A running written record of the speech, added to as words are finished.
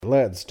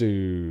let's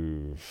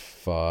do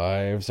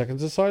 5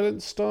 seconds of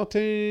silence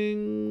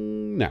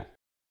starting now.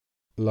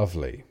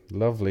 Lovely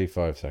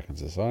 5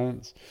 seconds of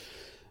silence.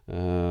 I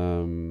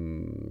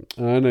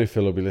know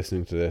Phil will be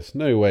listening to this.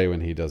 No way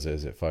when he does it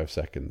is it 5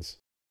 seconds.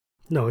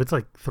 No, it's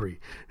like 3.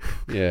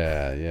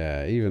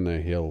 Yeah. Even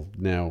though he'll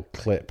now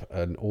clip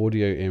an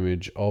audio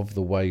image of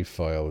the WAV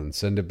file and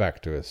send it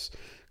back to us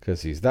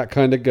because he's that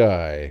kind of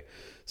guy.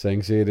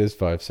 Saying, see, it is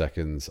 5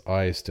 seconds.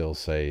 I still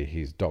say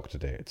he's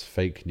doctored it. It's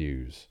fake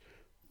news.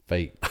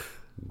 Fake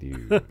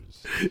news.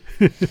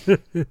 We've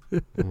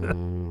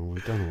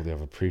done all the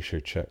other pre-show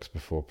checks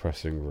before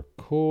pressing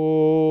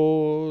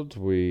record.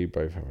 We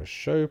both have a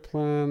show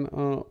plan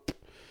up.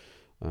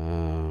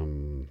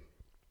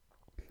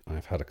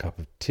 I've had a cup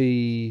of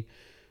tea.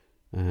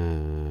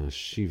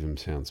 Shivam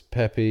sounds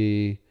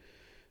peppy.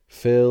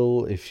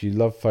 Phil, if you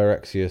love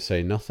Phyrexia,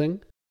 say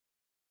nothing.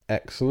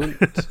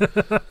 Excellent.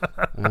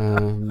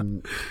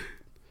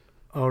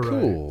 All right.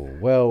 Cool.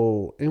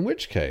 Well, in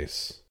which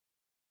case,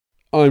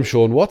 I'm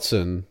Sean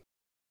Watson.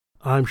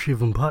 I'm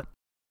Shivam Putt.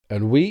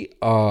 And we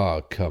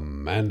are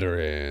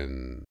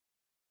Commanderin.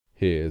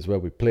 Here's where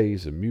we play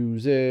some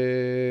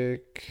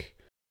music.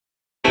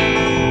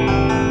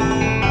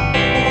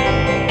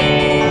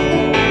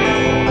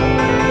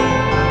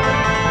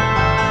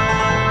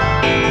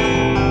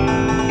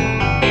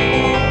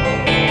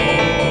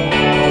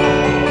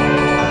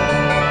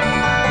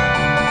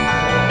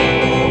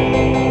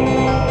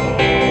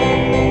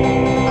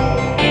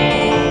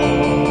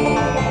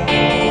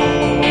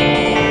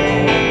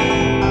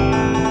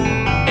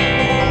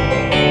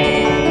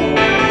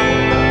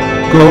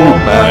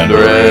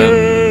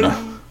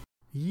 Commanderin.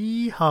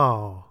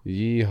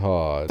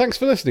 Yeehaw. Thanks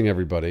for listening,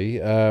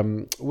 everybody.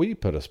 We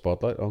put a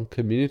spotlight on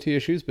community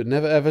issues, but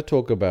never ever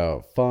talk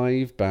about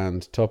 5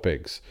 banned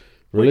topics.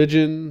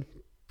 Religion,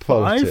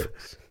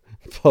 politics,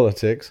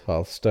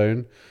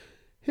 Hearthstone,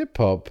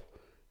 hip-hop,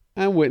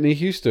 and Whitney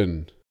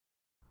Houston.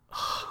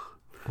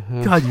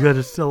 God, you got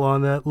us still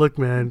on that. Look,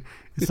 man,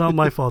 it's not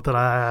my fault that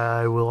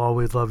I will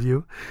always love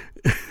you.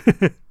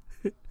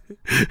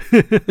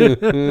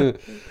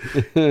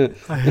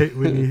 I hate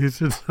Whitney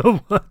Houston so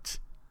much.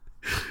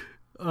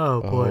 Oh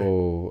boy.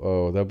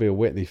 Oh, there'll be a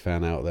Whitney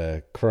fan out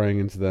there crying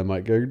into their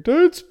mic going,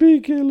 "Don't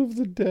speak ill of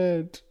the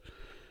dead."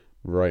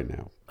 Right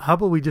now. How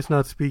about we just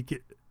not speak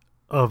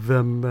of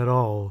them at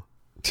all?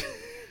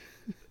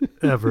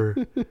 Ever.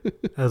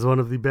 As one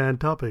of the banned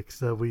topics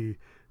that we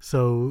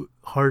so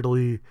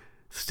heartily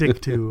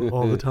stick to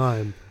all the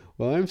time.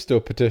 Well, I'm still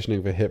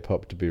petitioning for hip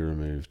hop to be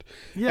removed.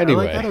 Yeah,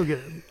 anyway. like I don't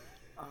get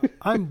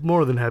I'm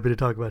more than happy to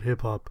talk about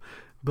hip hop,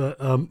 but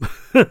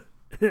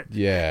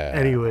yeah.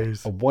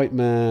 Anyways, a white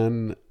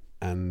man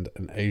and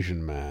an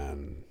Asian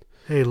man.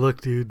 Hey,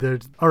 look, dude.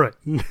 There's all right.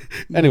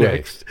 Anyway,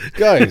 Next.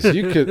 guys,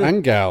 you could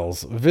and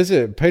gals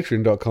visit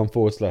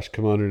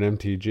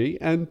patreon.com/CommanderInMTG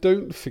and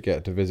don't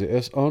forget to visit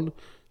us on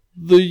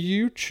the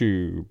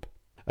YouTube.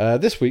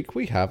 This week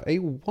we have a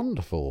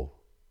wonderful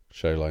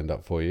show lined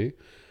up for you,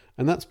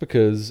 and that's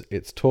because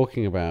it's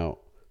talking about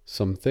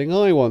something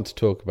I want to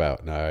talk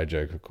about. No, I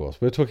joke, of course.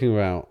 We're talking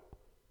about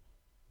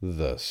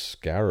the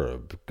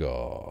Scarab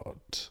God.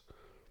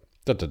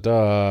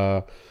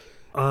 Da-da-da.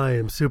 I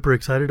am super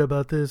excited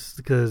about this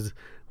because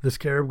the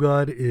Scarab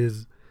God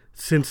is,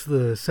 since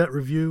the set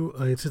review,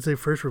 since they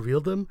first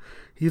revealed them,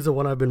 he's the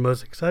one I've been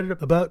most excited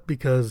about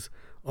because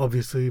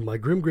obviously my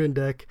Grimgrin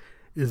deck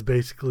is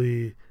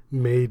basically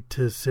made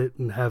to sit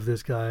and have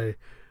this guy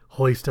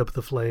hoist up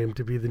the flame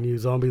to be the new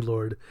zombie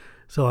lord.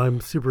 So I'm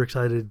super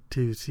excited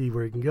to see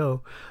where he can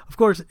go. Of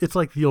course, it's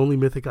like the only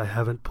mythic I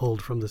haven't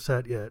pulled from the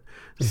set yet.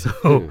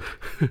 So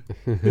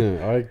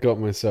I got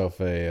myself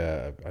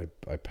I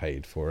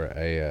paid for it,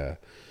 a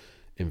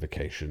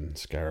Invocation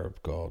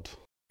Scarab God.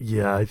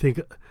 Yeah, I think,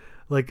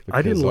 like,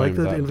 I didn't like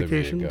the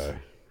invocations.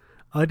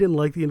 I didn't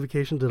like the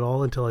invocations at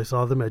all until I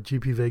saw them at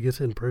GP Vegas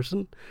in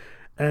person.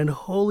 And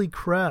holy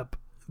crap,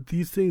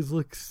 these things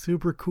look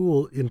super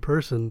cool in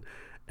person.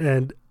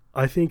 And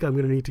I think I'm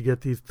going to need to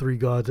get these 3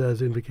 gods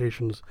as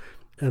invocations,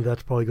 and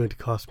that's probably going to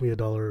cost me $1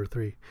 or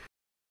 $3.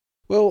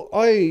 Well,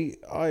 I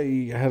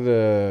had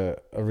a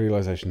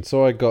realization.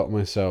 So I got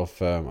myself,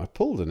 I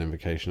pulled an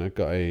invocation. I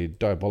got a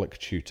Diabolic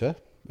Tutor,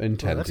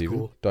 Intent even.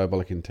 Cool.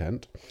 Diabolic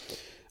Intent,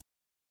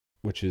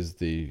 which is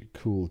the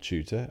cool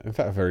tutor. In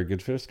fact, very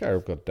good for a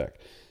Scarab God deck.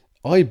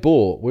 I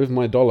bought, with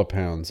my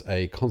 £1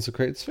 a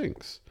Consecrated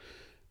Sphinx,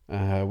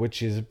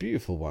 which is a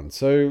beautiful one.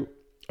 So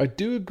I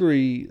do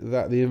agree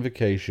that the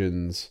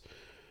invocations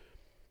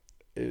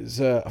is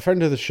a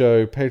friend of the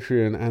show,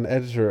 Patreon, and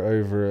editor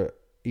over at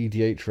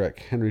EDH Rec,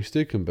 Henry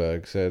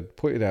Stukenberg,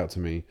 pointed out to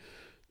me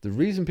the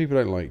reason people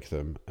don't like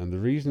them and the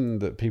reason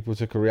that people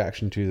took a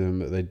reaction to them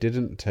that they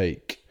didn't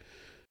take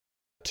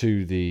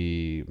to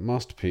the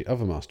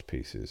other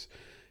masterpieces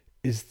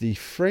is the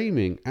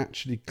framing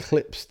actually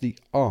clips the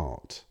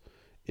art.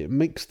 It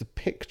makes the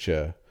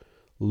picture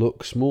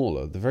look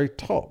smaller. The very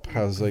top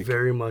has like...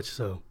 Very much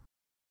so.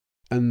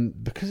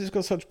 And because it's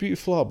got such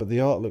beautiful art, but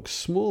the art looks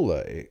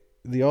smaller,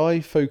 the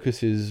eye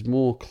focuses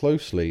more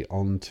closely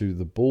onto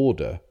the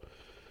border.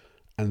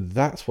 And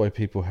that's why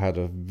people had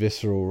a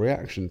visceral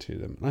reaction to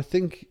them. And I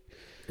think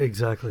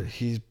exactly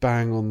he's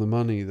bang on the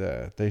money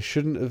there. They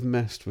shouldn't have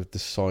messed with the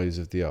size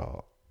of the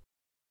art.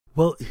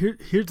 Well,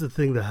 here's the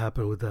thing that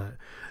happened with that,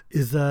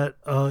 is that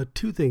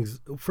two things.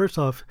 First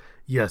off,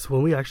 yes,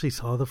 when we actually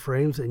saw the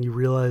frames and you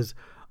realize,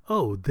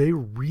 oh, they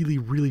really,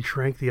 really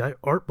shrank the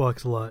art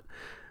box a lot.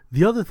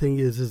 The other thing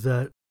is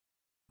that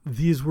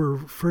these were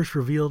first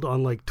revealed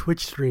on like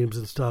Twitch streams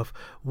and stuff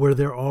where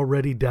they're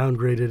already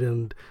downgraded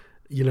and,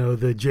 you know,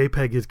 the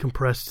JPEG is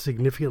compressed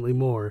significantly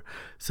more.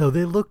 So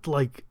they looked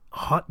like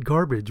hot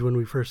garbage when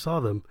we first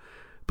saw them.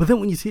 But then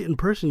when you see it in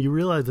person, you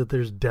realize that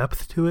there's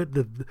depth to it,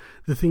 that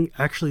the thing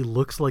actually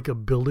looks like a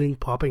building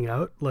popping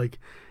out. Like,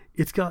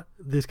 it's got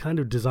this kind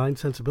of design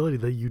sensibility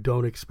that you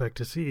don't expect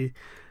to see.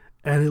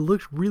 And it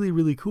looks really,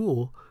 really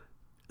cool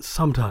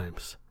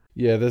sometimes.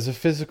 Yeah, there's a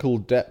physical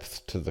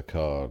depth to the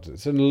card.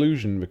 It's an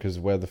illusion because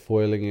of where the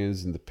foiling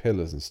is and the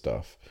pillars and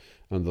stuff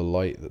and the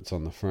light that's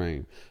on the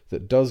frame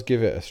that does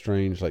give it a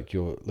strange, like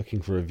you're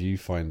looking for a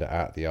viewfinder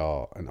at the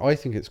art. And I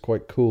think it's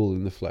quite cool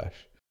in the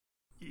flesh.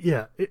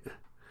 Yeah,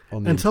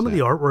 and some of the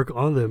artwork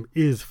on them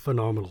is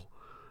phenomenal.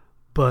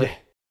 But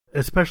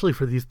especially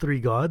for these three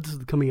gods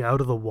coming out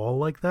of the wall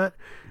like that,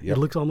 it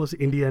looks almost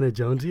Indiana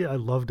Jonesy. I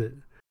loved it.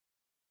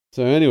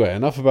 So anyway,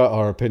 enough about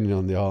our opinion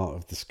on the art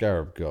of the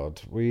Scarab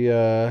God. We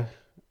have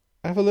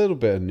a little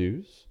bit of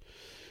news.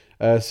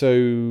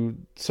 So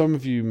some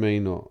of you may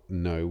not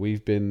know,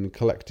 we've been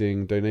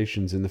collecting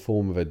donations in the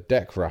form of a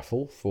deck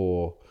raffle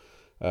for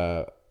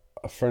a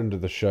friend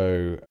of the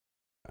show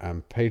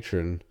and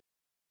patron,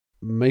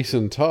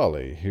 Mason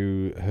Tarley,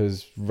 who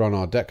has run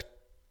our deck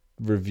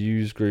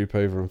reviews group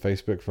over on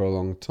Facebook for a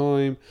long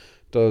time,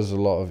 does a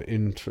lot of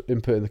input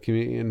in the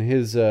community, and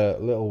his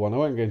little one, I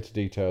won't go into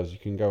details, you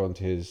can go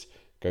onto his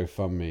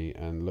GoFundMe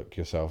and look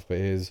yourself, but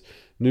his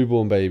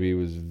newborn baby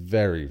was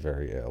very,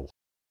 very ill,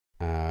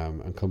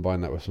 and combine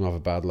that with some other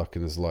bad luck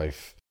in his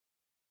life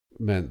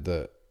meant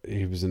that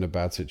he was in a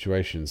bad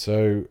situation.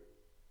 So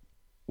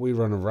we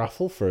run a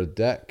raffle for a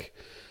deck,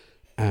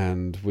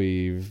 and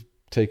we've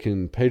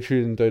taken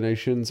Patreon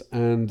donations,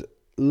 and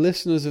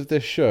listeners of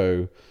this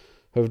show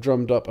have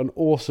drummed up an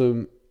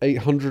awesome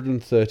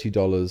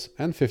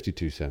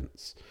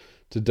 $830.52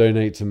 to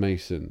donate to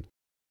Mason.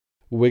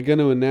 We're going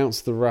to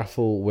announce the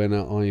raffle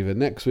winner either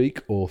next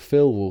week, or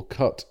Phil will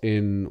cut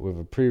in with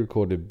a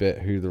pre-recorded bit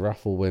who the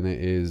raffle winner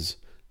is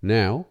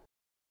now.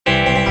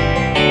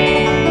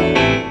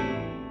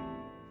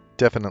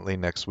 Definitely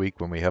next week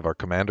when we have our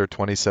Commander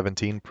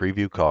 2017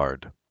 preview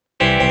card.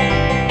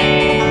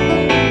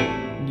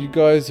 You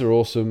guys are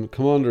awesome.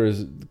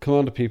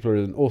 Commander people are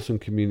an awesome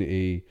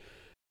community.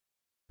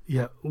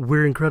 Yeah,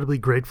 we're incredibly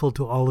grateful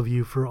to all of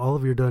you for all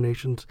of your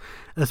donations,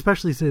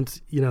 especially since,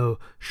 you know,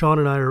 Sean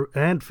and I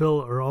and Phil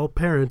are all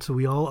parents, so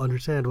we all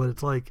understand what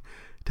it's like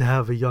to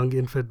have a young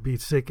infant be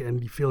sick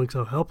and feeling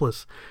so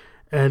helpless.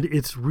 And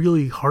it's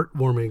really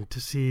heartwarming to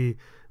see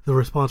the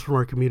response from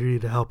our community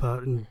to help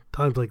out in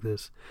times like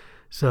this.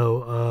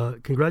 So,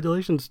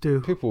 congratulations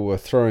to... People were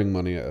throwing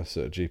money at us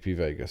at GP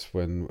Vegas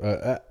when...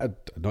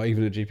 not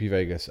even at GP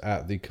Vegas,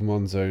 at the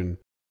Command Zone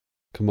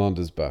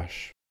Commander's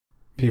Bash.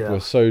 People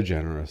are so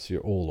generous.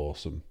 You're all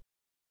awesome.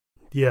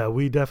 Yeah,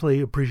 we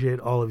definitely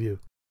appreciate all of you.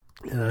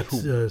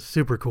 It's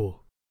super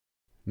cool.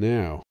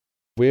 Now,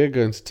 we're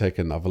going to take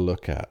another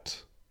look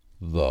at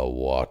the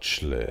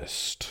watch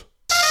list.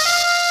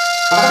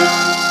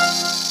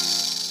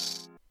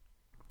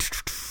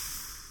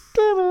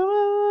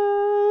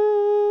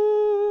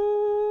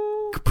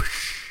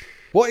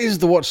 What is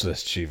the watch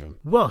list, Shivam?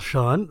 Well,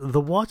 Sean,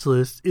 the watch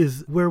list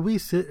is where we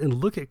sit and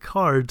look at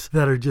cards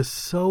that are just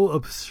so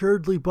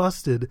absurdly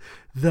busted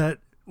that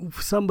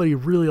somebody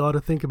really ought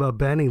to think about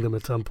banning them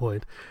at some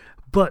point.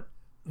 But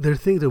they're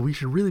things that we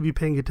should really be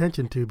paying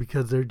attention to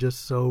because they're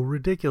just so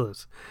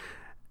ridiculous.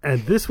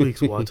 And this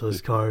week's watch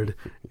list card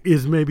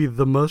is maybe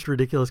the most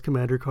ridiculous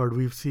Commander card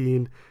we've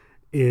seen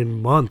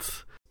in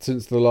months.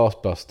 Since the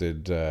last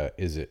busted,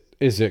 Is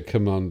it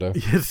Commander?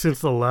 Yes, since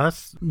the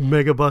last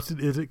mega busted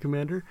Is It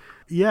Commander?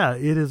 Yeah,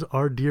 it is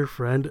our dear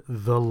friend,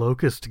 the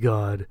Locust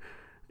God.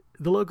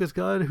 The Locust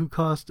God, who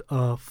cost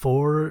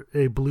 4,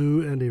 a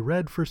blue, and a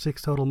red for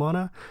 6 total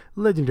mana.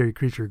 Legendary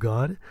creature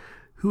god,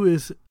 who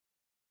is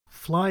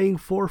flying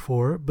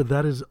 4/4, but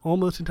that is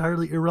almost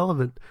entirely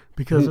irrelevant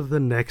because of the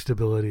next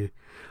ability.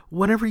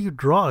 Whenever you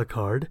draw a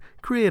card,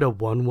 create a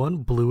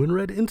 1/1 blue and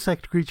red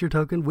insect creature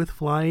token with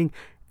flying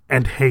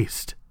and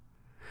haste.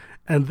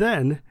 And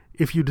then,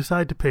 if you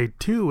decide to pay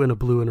 2 and a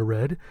blue and a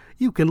red,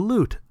 you can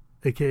loot,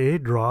 aka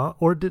draw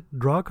or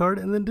draw a card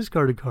and then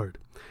discard a card.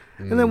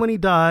 And then when he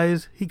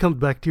dies, he comes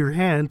back to your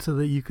hand so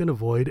that you can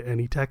avoid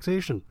any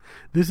taxation.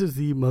 This is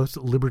the most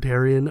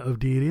libertarian of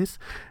deities.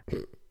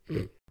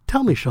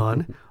 Tell me,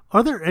 Sean,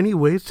 are there any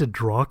ways to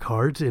draw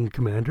cards in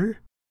Commander?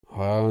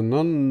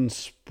 None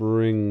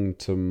spring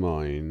to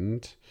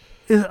mind.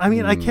 I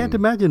mean, I can't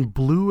imagine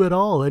blue at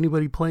all.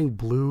 Anybody playing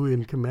blue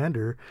in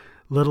Commander,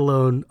 let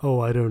alone,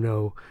 I don't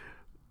know,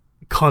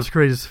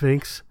 Consecrated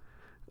Sphinx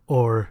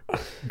or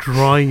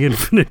drawing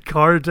infinite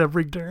cards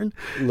every turn.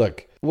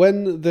 Look,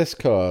 When this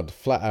card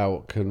flat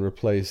out can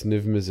replace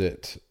Niv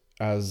Mizzet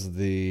as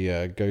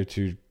the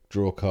go-to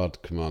draw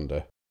card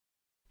commander,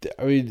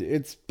 I mean,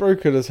 it's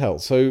broken as hell.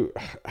 So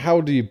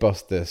how do you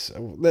bust this?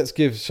 When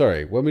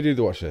we do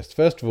the watch list,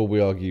 first of all, we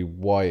argue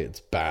why it's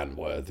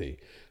ban-worthy.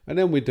 And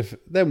then we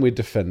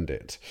defend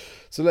it.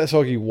 So let's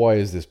argue, why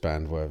is this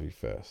ban-worthy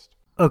first?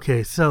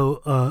 Okay,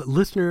 so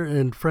listener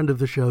and friend of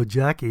the show,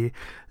 Jackie,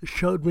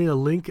 showed me a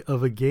link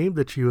of a game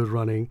that she was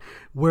running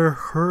where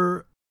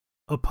her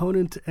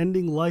opponent's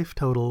ending life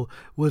total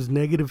was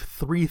negative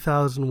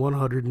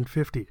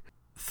 3,150.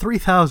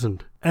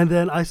 3,000. And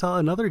then I saw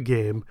another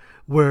game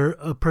where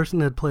a person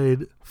had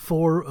played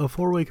a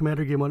four-way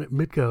commander game on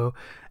Mitgo,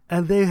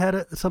 and they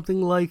had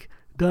something like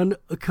done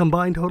a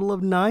combined total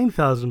of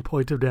 9,000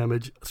 points of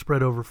damage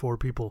spread over 4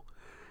 people.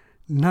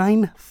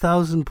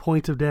 9,000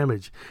 points of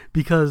damage,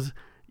 because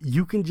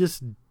you can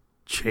just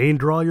chain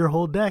draw your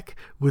whole deck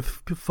with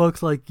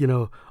folks like,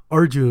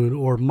 Arjun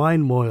or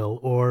Mind Moil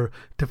or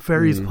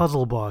Teferi's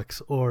Puzzle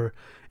Box or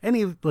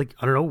any,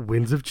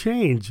 Winds of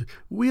Change,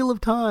 Wheel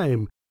of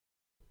Time.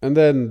 And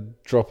then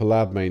drop a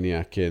Lab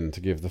Maniac in to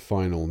give the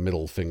final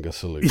middle finger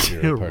salute to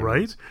your opponent.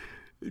 Right?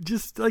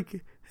 Just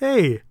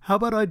hey, how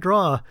about I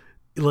draw?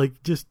 You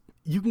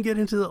can get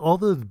into all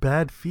those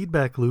bad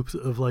feedback loops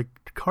of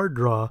card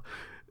draw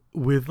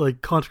with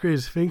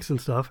Consecrated Sphinx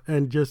and stuff,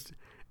 and just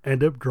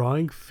end up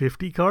drawing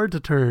 50 cards a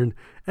turn,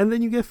 and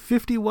then you get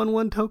 50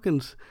 1/1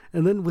 tokens,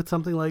 and then with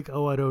something like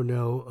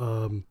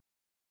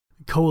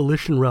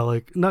Coalition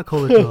Relic, not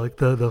Coalition Relic,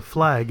 the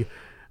flag,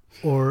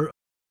 or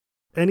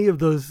any of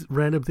those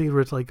random things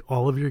where it's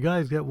all of your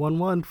guys get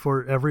 1/1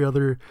 for every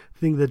other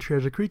thing that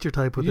shares a creature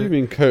type with it. You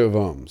mean Coat of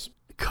Arms?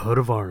 Coat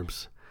of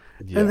Arms.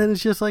 Yeah. And then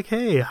it's just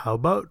hey, how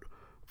about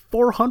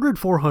 400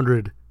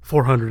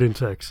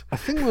 insects? I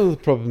think one of the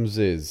problems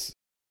is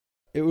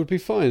it would be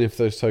fine if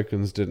those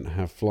tokens didn't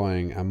have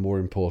flying and, more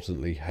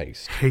importantly,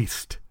 haste.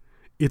 Haste.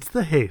 It's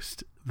the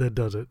haste that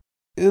does it.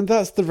 And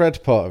that's the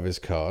red part of his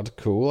card.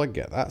 Cool, I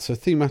get that. So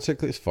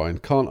thematically it's fine.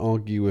 Can't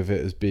argue with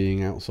it as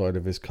being outside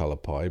of his colour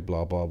pie,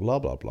 blah, blah, blah,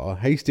 blah, blah.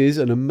 Haste is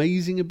an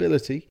amazing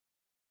ability.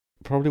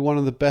 Probably one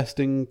of the best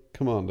in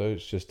Commander.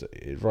 It's just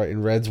right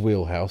in Red's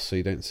wheelhouse, so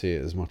you don't see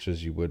it as much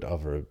as you would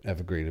other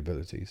evergreen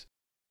abilities.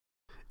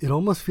 It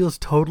almost feels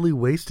totally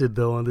wasted,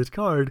 though, on this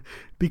card,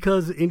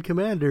 because in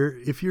Commander,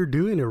 if you're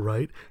doing it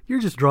right, you're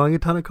just drawing a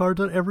ton of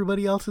cards on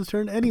everybody else's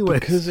turn anyway.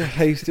 Because of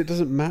haste, it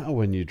doesn't matter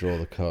when you draw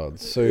the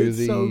cards. So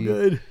it's so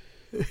good.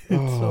 It's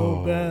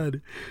so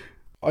bad.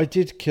 I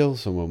did kill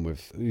someone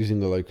with using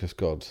the Locust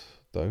God,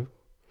 though.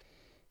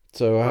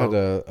 So I had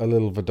a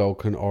little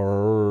Vidalcan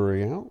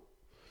Orrery out.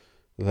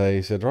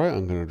 They said, right,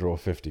 I'm going to draw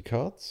 50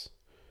 cards.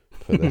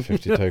 Put their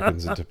 50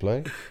 tokens into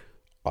play.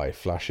 I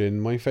flash in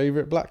my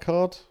favourite black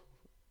card.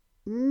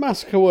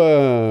 Massacre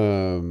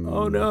Worm.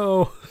 Oh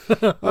no.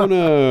 Oh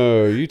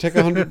no, you take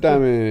 100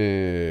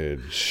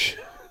 damage.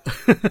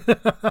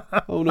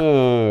 Oh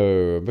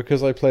no,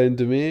 because I play in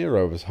Dimir,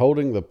 I was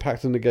holding the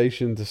Pact of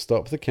Negation to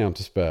stop the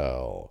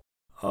counterspell.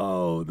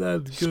 Oh,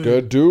 that's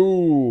good.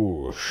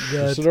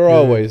 Skadoosh. So there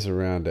are ways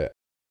around it.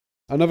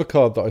 Another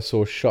card that I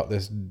saw shut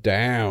this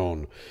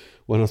down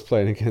when I was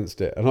playing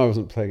against it, and I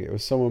wasn't playing it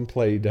was someone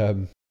played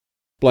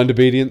Blind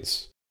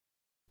Obedience.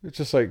 It's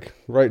just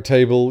right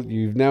table,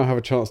 you now have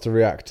a chance to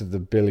react to the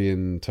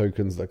billion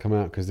tokens that come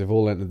out because they've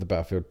all entered the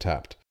battlefield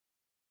tapped.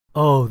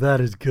 Oh, that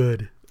is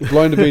good.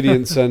 Blind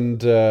Obedience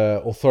and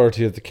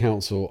Authority of the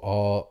Council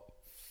are,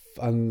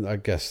 and I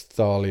guess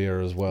Thalia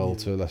as well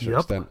to a lesser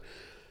extent,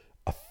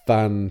 are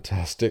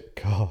fantastic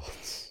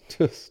cards.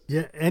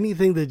 Yeah,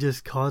 anything that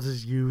just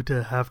causes you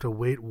to have to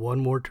wait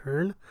one more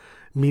turn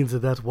means that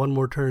that's one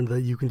more turn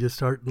that you can just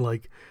start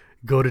and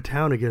go to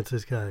town against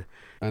this guy.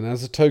 And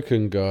as a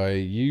token guy,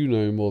 you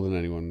know more than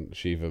anyone,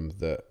 Shivam,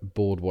 that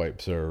board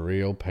wipes are a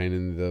real pain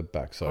in the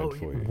backside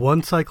for you.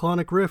 One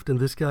Cyclonic Rift and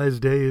this guy's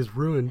day is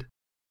ruined.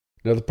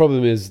 Now the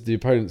problem is the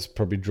opponent's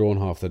probably drawn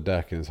half the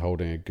deck and is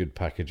holding a good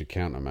package of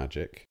counter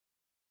magic.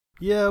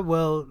 Yeah,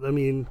 well, I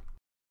mean,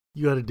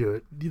 you got to do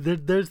it.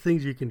 There's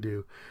things you can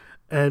do.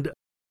 And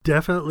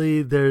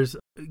definitely there's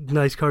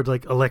nice cards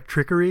like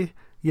Electrickery,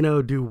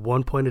 do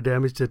 1 point of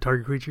damage to a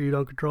target creature you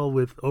don't control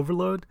with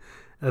Overload.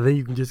 And then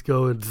you can just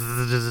go and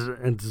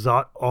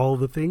zot all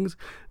the things.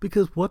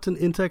 Because what's an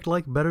insect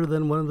like better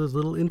than one of those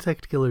little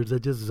insect killers that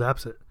just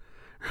zaps it?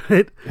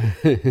 Right?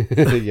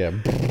 Yeah.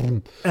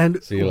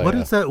 And what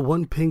is that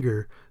one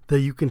pinger that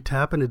you can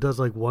tap and it does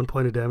 1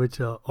 point of damage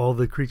to all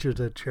the creatures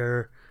that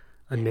share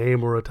a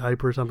name or a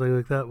type or something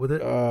like that with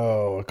it?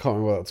 Oh, I can't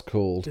remember what it's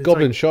called. It's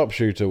Goblin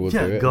Sharpshooter will do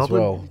it as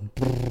well.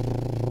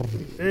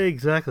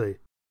 Exactly.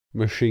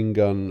 Machine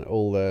gun,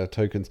 all their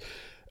tokens.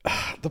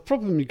 The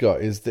problem you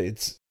got is that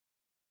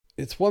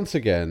it's once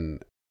again,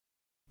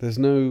 there's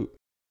no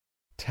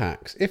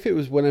tax. If it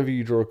was whenever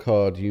you draw a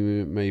card,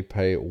 you may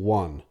pay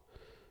 1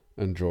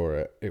 and draw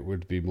it, it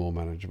would be more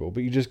manageable.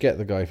 But you just get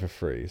the guy for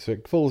free. So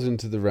it falls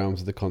into the realms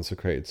of the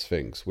Consecrated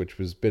Sphinx, which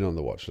has been on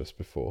the watch list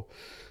before,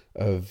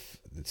 of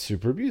it's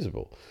super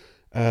abusable.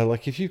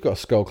 If you've got a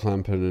Skull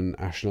Clamp and an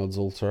Ashnod's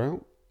Altar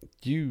out,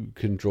 you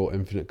can draw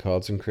infinite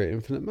cards and create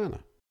infinite mana.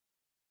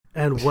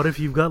 And what if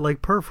you've got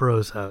like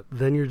Perforos out?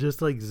 Then you're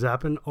just like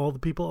zapping all the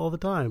people all the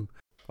time.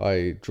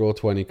 I draw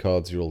 20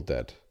 cards, you're all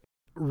dead.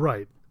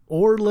 Right.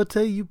 Or let's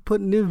say you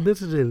put Niv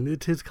Mizzet in,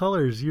 it's his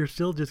colors, you're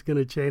still just going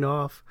to chain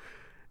off.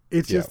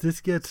 It's just,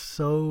 this gets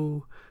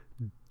so...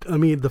 I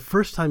mean, the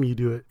first time you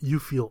do it, you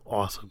feel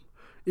awesome.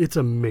 It's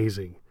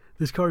amazing.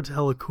 This card's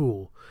hella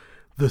cool.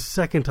 The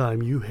second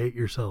time, you hate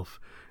yourself.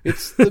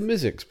 It's the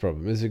Mizzix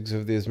problem, Mizzix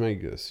of the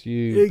Ismagus.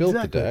 You build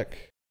the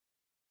deck.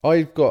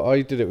 I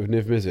did it with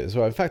Niv Mizzet as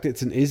well. In fact,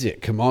 it's an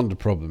Izzet commander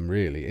problem,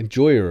 really.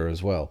 Enjoyer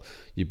as well.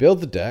 You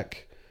build the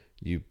deck,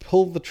 you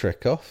pull the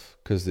trick off,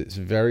 because it's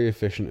very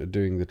efficient at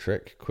doing the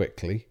trick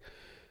quickly,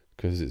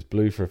 because it's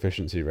blue for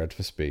efficiency, red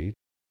for speed.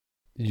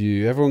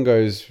 Everyone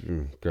goes,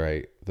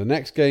 great. The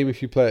next game,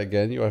 if you play it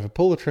again, you either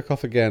pull the trick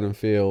off again and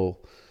feel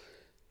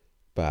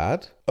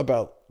bad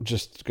about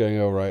just going,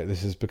 oh, right,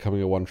 this is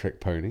becoming a one-trick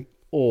pony,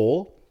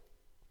 or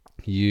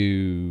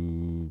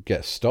you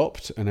get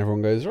stopped and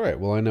everyone goes, right,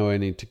 well, I know I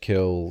need to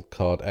kill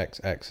card X,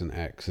 X, and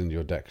X, and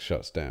your deck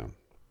shuts down.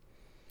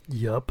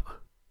 Yup.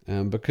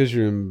 And because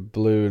you're in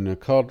blue and a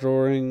card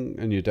drawing,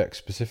 and your deck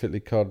specifically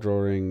card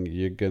drawing,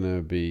 you're going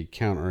to be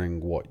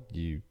countering what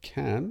you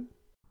can.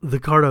 The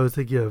card I was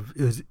thinking of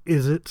is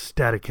it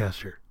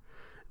Staticaster?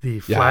 The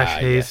flash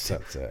haste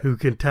who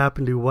can tap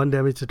and do 1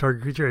 damage to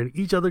target creature and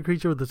each other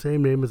creature with the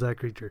same name as that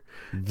creature.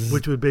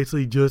 Which would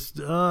basically just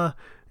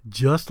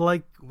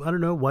like, I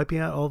don't know, wiping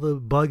out all the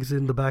bugs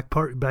in the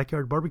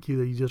backyard barbecue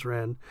that you just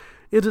ran.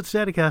 Is it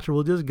Staticaster?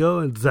 We'll just go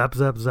and zap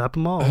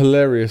them all.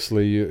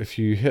 Hilariously, if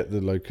you hit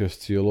the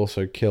locusts, you'll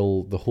also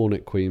kill the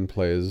Hornet Queen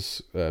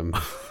players'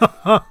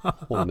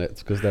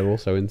 hornets, because they're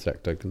also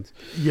insect tokens.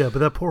 Yeah, but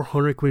that poor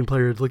Hornet Queen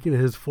player is looking at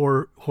his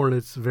 4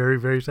 hornets very,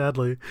 very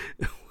sadly,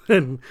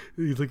 and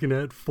he's looking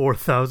at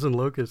 4,000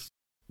 locusts.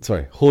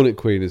 Sorry, Hornet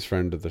Queen is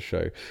friend of the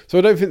show. So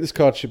I don't think this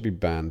card should be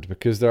banned,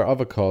 because there are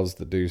other cards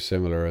that do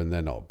similar and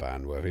they're not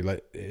ban worthy.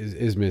 Like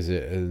is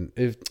Mizzet and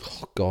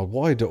oh god,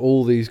 why do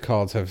all these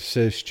cards have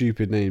so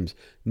stupid names?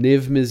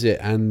 Niv Mizzet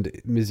and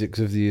Mizzix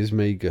of the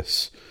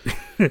Ismagus.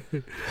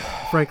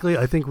 Frankly,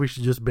 I think we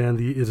should just ban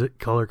the Izzet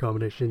color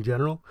combination in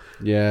general.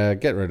 Yeah,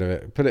 get rid of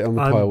it. Put it on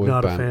the pile with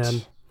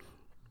bans.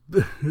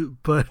 I'm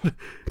not a fan.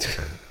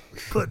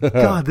 but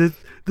God,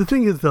 the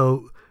thing is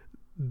though,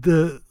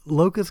 the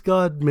Locust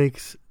God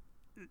makes...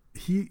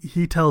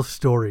 He tells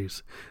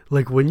stories.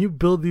 Like when you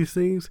build these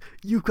things,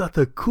 you've got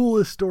the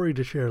coolest story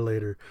to share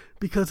later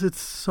because it's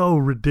so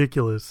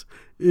ridiculous.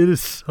 It is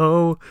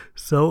so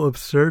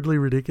absurdly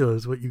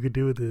ridiculous what you could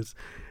do with this.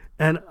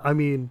 And I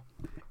mean,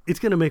 it's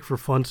going to make for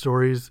fun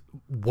stories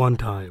one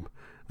time.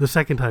 The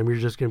second time, you're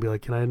just going to be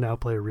like, can I now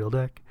play a real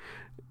deck?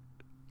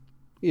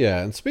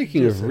 Yeah, and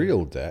speaking of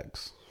real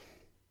decks,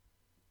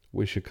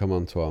 we should come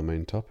on to our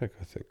main topic,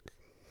 I think.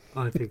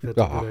 I think that's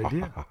a good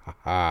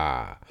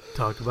idea.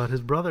 Talk about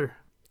his brother.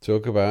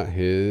 Talk about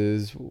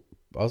his...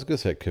 I was going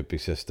to say it could be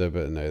sister,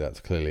 but no, that's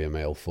clearly a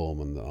male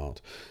form on the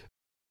art.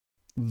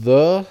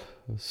 The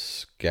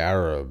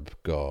Scarab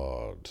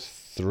God.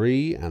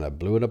 3 and a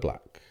blue and a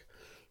black.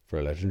 For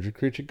a legendary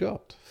creature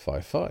god.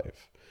 5/5.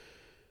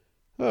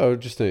 Oh,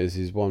 just notice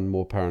he's 1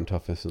 more power and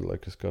toughness than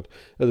Locust God.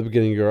 At the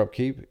beginning of your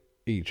upkeep,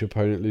 each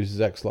opponent loses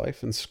X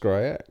life and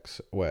scry X,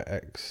 where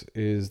X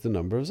is the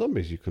number of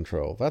zombies you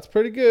control. That's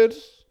pretty good.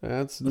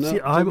 That's not.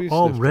 See, I'm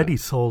already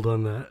sold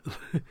on that.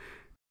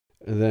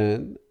 And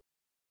then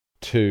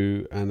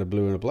 2 and a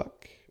blue and a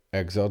black.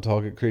 Exile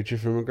target creature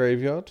from a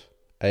graveyard.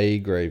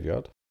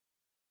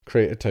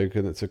 Create a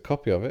token that's a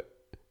copy of it,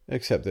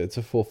 except that it's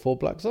a 4/4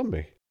 black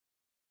zombie.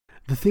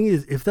 The thing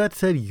is, if that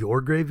said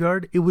your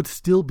graveyard, it would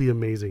still be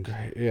amazing.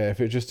 Yeah, if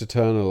it just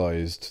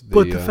eternalized.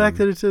 But the fact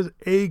that it says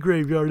a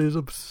graveyard is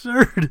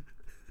absurd.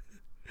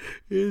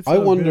 I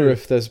wonder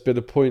if there's been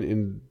a point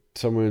in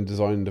somewhere in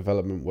design and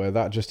development where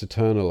that just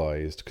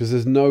eternalized, because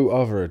there's no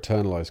other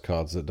eternalized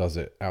cards that does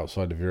it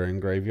outside of your own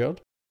graveyard.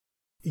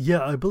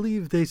 Yeah, I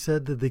believe they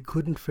said that they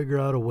couldn't figure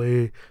out a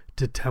way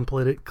to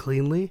template it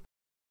cleanly,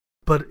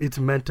 but it's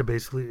meant to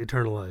basically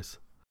eternalize.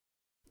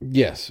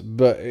 Yes,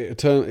 but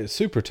it's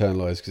super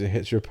eternalized because it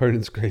hits your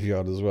opponent's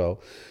graveyard as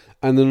well.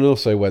 And then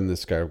also when the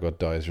Scarab God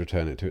dies,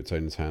 return it to its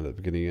owner's hand at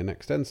the beginning of your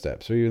next end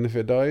step. So even if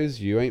it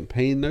dies, you ain't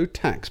paying no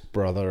tax,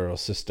 brother or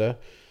sister.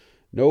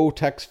 No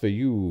tax for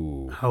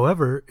you.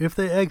 However, if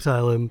they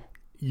exile him,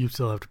 you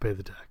still have to pay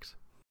the tax.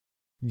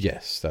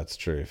 Yes, that's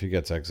true. If he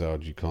gets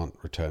exiled, you can't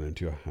return him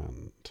to your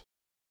hand.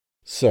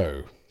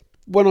 So,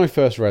 when I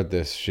first read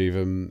this,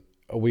 Shivam,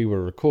 we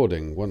were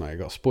recording when I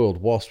got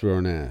spoiled whilst we were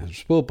on air.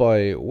 Spoiled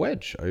by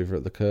Wedge over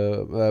at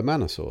the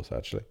Mana Source,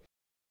 actually.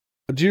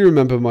 Do you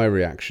remember my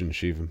reaction,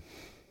 Shivam?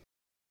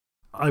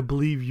 I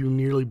believe you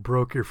nearly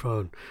broke your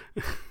phone.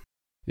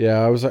 Yeah,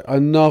 I was like,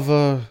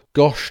 another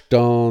gosh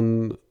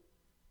darn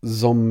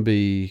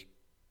zombie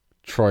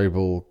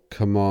tribal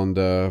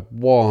commander.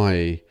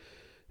 Why?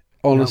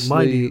 Honestly, now,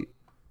 mind you,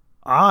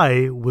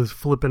 I was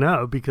flipping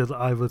out because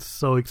I was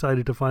so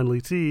excited to finally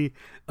see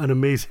an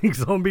amazing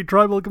zombie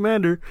tribal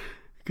commander,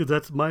 because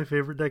that's my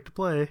favorite deck to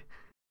play.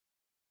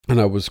 And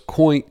I was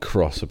quite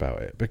cross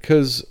about it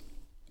because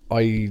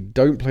I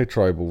don't play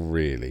tribal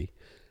really.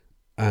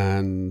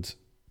 And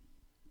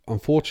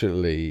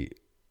unfortunately,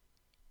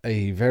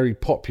 a very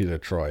popular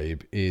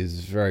tribe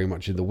is very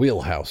much in the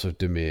wheelhouse of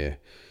Dimir.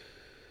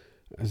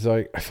 It's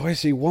like, if I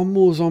see one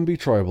more zombie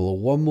tribal or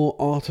one more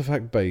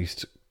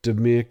artifact-based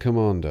Dimir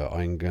commander,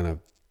 I'm going to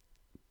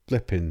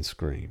flipping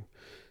scream.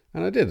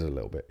 And I did a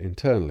little bit.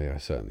 Internally, I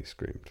certainly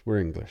screamed. We're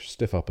English.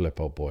 Stiff upper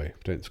lip, old boy.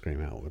 Don't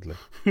scream outwardly.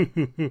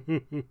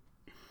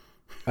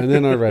 And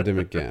then I read him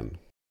again.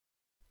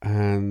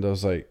 And I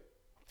was like,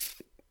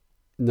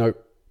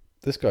 nope,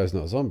 this guy's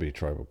not a zombie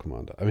tribal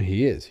commander. I mean,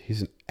 he is.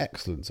 He's an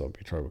excellent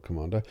zombie tribal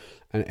commander.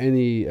 And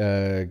any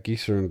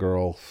Geezer and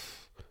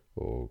Gerolf,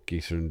 or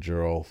Geezer and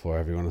Gerolf, or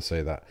however you want to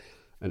say that,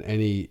 and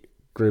any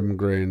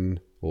Grimgrin,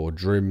 or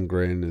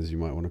Drimgrin, as you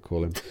might want to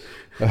call him,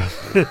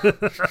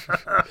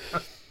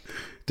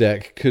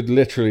 deck could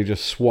literally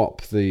just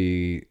swap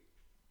the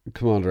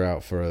commander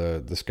out for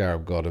the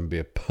Scarab God and be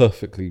a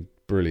perfectly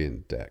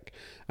brilliant deck.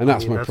 And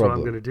that's my problem. That's what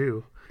I'm going to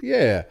do.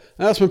 Yeah,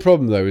 and that's my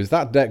problem though, is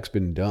that deck's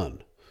been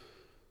done.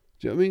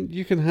 Do you know what I mean?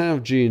 You can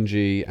have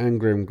G&G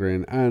and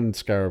Grimgrin and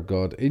Scarab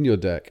God in your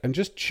deck and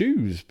just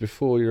choose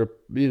before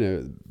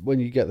when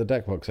you get the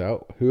deck box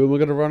out, who am I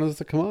going to run as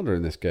the commander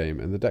in this game?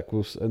 And the deck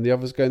will, and the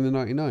others go in the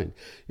 99.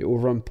 It will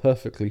run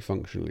perfectly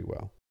functionally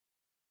well.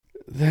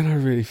 Then I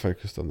really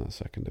focused on that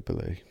second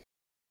ability.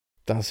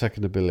 That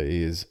second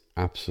ability is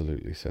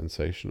absolutely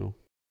sensational.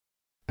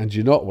 And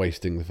you're not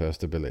wasting the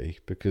first ability,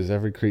 because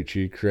every creature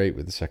you create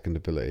with the second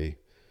ability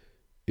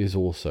is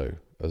also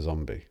a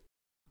zombie.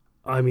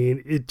 I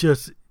mean, it's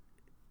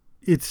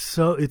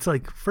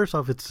like, first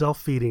off, it's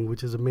self-feeding,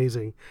 which is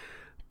amazing.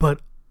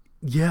 But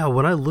yeah,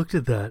 when I looked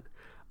at that,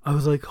 I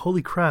was like,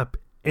 holy crap,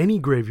 any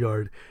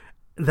graveyard.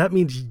 That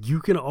means you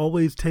can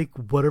always take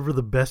whatever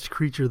the best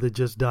creature that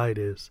just died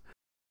is.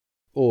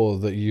 Or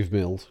that you've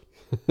milled.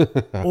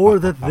 Or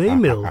that they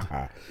milled.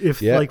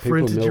 If, yeah, like, for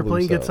instance, you're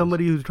playing themselves. against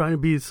somebody who's trying to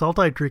be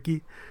saltite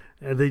tricky,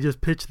 and they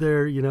just pitch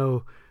their,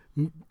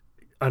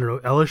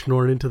 Elish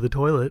Norn into the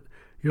toilet,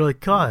 you're like,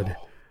 God,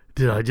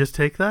 did I just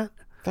take that?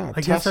 That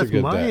I guess that's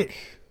my deck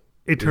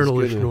Eternal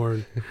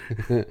Ishnorn.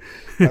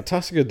 That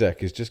Tasiga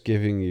deck is just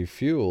giving you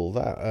fuel.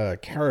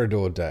 That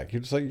Carador deck,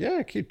 you're just like,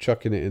 yeah, keep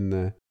chucking it in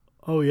there.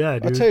 Oh, yeah,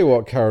 dude. I tell you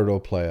what,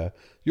 Carador player,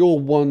 your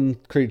one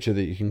creature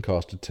that you can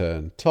cast a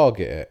turn,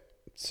 target it.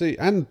 See,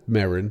 and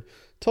Merrin,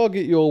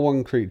 target your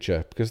one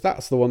creature, because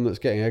that's the one that's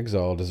getting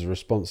exiled as a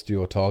response to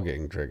your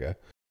targeting trigger.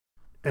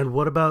 And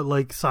what about,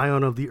 like,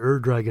 Scion of the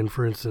Ur-Dragon,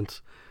 for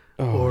instance?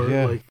 Oh,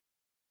 yeah. Like,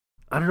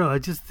 I don't know, I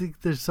just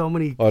think there's so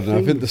many I don't know, I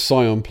think things. the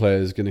Scion player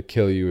is going to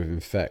kill you with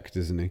Infect,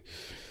 isn't he?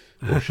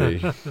 Or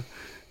she.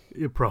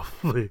 Yeah,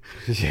 probably.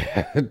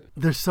 Yeah.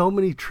 There's so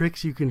many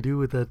tricks you can do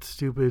with that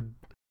stupid...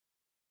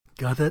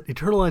 God, that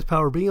Eternalized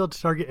power, being able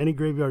to target any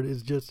graveyard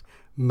is just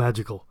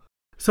magical.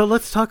 So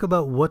let's talk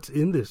about what's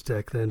in this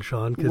deck then,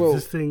 Sean, because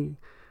this thing,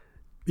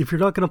 if you're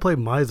not going to play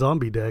my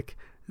zombie deck,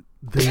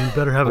 then you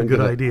better have a good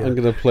idea. I'm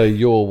going to play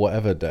your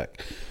whatever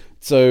deck.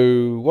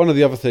 So one of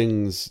the other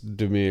things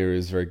Dimir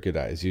is very good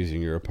at is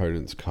using your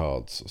opponent's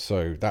cards.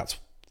 So that's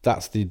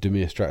the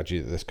Dimir strategy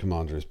that this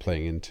commander is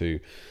playing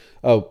into.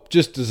 Oh,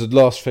 just as a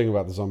last thing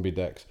about the zombie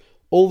decks,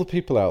 all the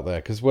people out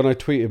there, because when I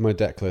tweeted my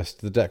deck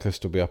list, the deck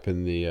list will be up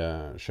in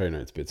the show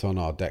notes, but it's on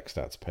our deck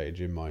stats page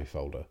in my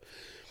folder.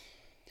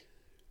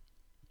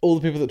 All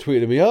the people that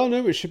tweeted me, oh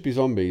no, it should be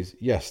zombies.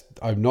 Yes,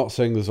 I'm not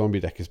saying the zombie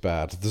deck is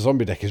bad. The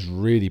zombie deck is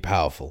really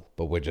powerful,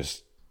 but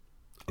it's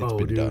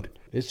been done.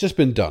 It's just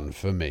been done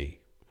for me.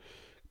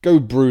 Go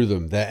brew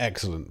them. They're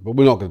excellent, but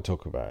we're not going to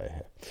talk about it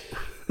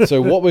here.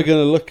 So what we're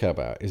going to look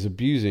about is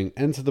abusing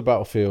enter the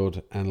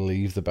battlefield and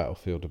leave the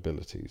battlefield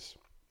abilities.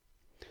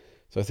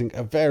 So I think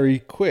a very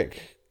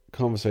quick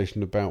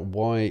conversation about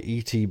why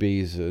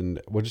ETBs,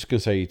 and we're just going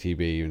to say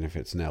ETB even if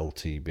it's an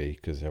LTB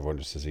because everyone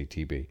just says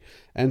ETB,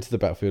 enter the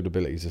battlefield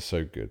abilities are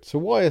so good. So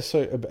why are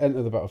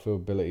enter the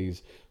battlefield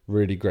abilities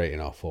really great in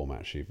our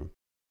format, Shivam?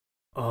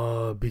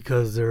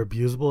 Because they're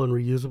abusable and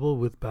reusable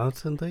with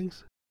bounce and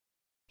things?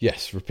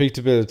 Yes,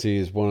 repeatability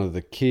is one of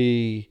the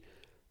key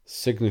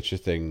signature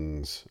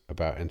things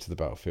about enter the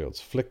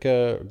battlefields.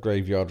 Flicker,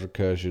 graveyard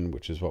recursion,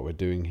 which is what we're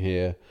doing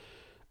here,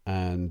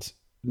 and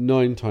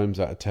 9 times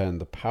out of 10,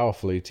 the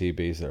powerful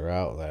ETBs that are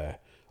out there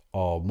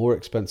are more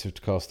expensive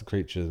to cast the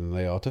creature than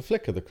they are to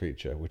flicker the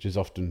creature, which is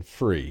often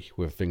free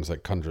with things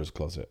like Conjurer's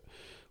Closet,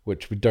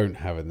 which we don't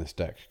have in this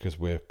deck because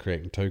we're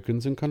creating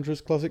tokens and Conjurer's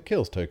Closet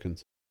kills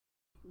tokens.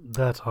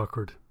 That's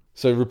awkward.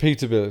 So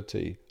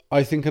repeatability.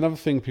 I think another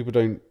thing people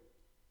don't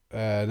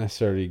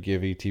necessarily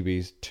give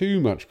ETBs too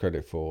much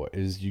credit for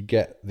is you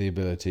get the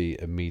ability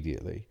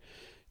immediately.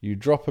 You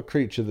drop a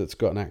creature that's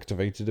got an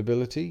activated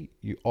ability,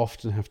 you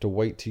often have to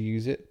wait to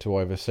use it to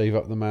either save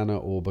up the mana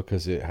or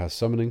because it has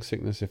summoning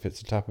sickness if it's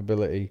a tap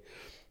ability.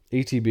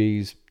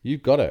 ETBs,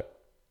 you've got it.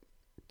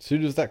 As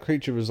soon as that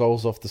creature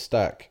resolves off the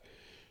stack,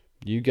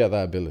 you get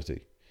that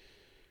ability.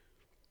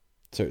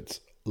 So it's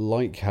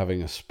like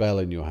having a spell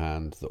in your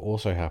hand that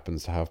also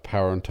happens to have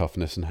power and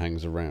toughness and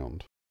hangs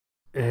around.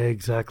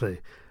 Exactly.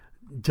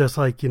 Just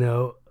like,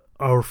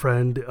 our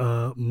friend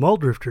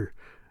Muldrifter,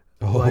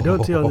 who I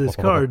don't see on this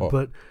card,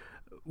 but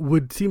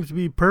would seem to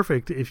be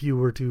perfect if you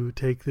were to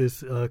take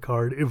this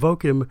card,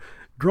 evoke him,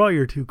 draw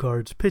your 2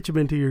 cards, pitch him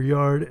into your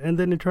yard, and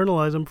then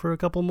internalize him for a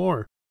couple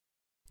more.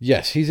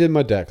 Yes, he's in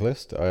my deck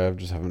list. I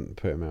just haven't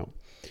put him out.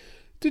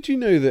 Did you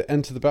know that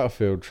Enter the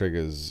Battlefield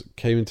triggers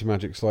came into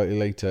Magic slightly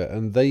later,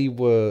 and they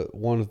were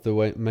one of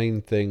the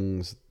main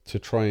things to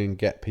try and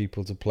get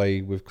people to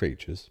play with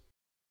creatures?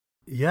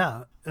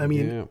 Yeah, I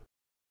mean,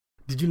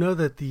 Did you know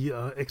that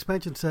the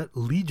expansion set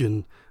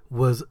Legion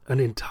was an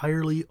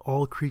entirely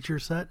all-creature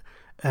set?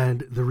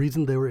 And the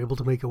reason they were able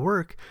to make it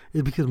work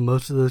is because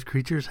most of those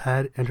creatures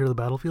had Enter the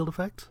Battlefield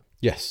effects?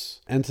 Yes,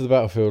 Enter the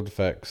Battlefield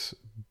effects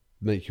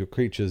make your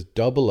creatures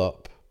double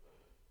up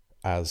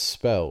as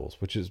spells,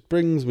 which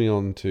brings me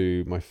on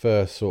to my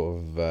first sort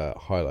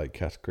of highlight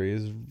category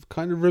is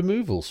kind of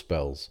removal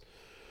spells.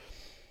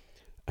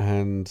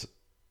 And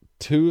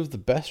 2 of the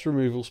best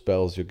removal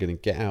spells you're going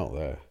to get out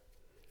there.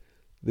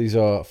 These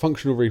are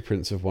functional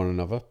reprints of one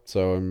another,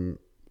 so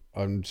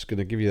I'm just going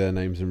to give you their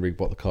names and read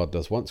what the card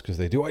does once, because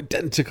they do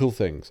identical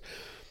things,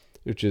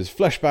 which is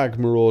Fleshbag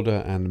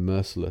Marauder and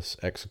Merciless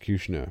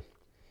Executioner.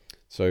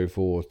 So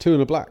for 2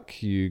 and a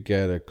black, you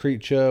get a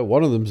creature.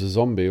 One of them's a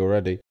zombie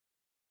already.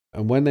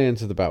 And when they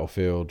enter the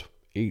battlefield,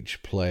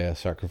 each player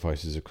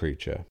sacrifices a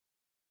creature.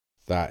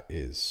 That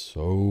is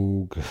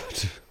so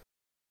good.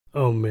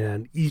 Oh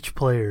man, each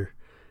player.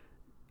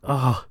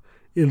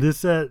 In this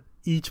set,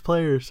 each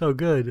player is so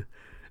good.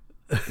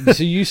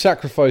 So you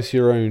sacrifice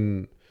your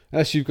own,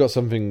 unless you've got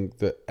something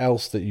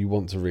else that you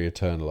want to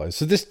re-eternalize.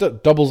 So this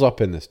doubles up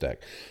in this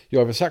deck.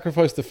 You either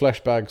sacrifice the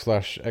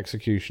Fleshbag /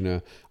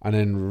 Executioner and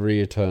then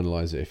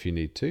re-eternalize it if you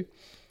need to.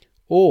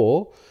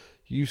 Or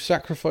you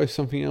sacrifice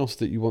something else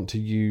that you want to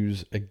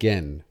use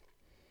again.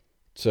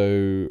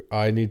 So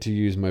I need to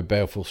use my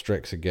Baleful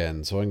Strix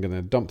again. So I'm going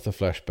to dump the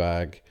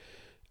Fleshbag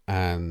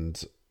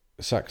and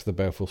sack the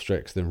Baleful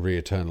Strix, then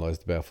re-eternalize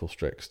the Baleful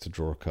Strix to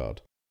draw a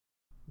card.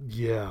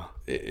 Yeah.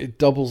 It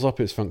doubles up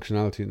its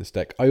functionality in this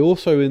deck. I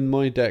also, in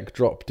my deck,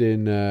 dropped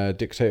in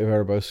Dictator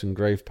of Erebos and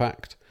Grave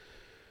Pact,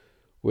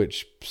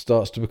 which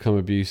starts to become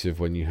abusive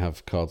when you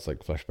have cards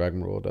like Fleshbag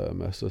Marauder and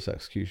Merciless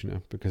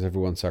Executioner, because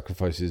everyone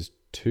sacrifices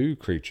 2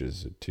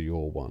 creatures to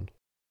your 1.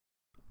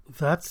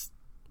 That's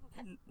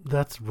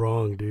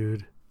wrong,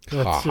 dude.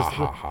 That's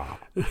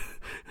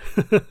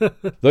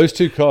Those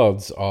 2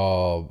 cards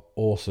are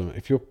awesome.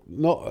 If you're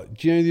not,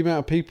 do you know the amount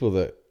of people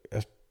that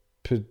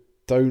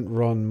don't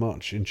run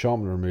much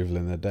enchantment removal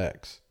in their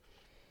decks?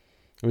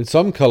 I mean,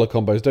 some color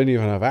combos don't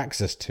even have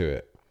access to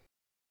it.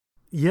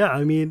 Yeah,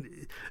 I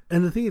mean,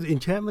 and the thing is,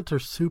 enchantments are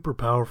super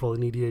powerful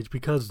in EDH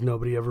because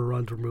nobody ever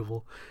runs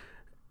removal.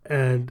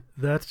 And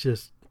that's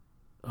just,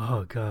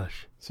 oh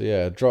gosh. So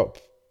yeah,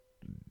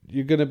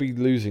 you're going to be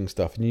losing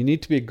stuff, and you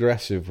need to be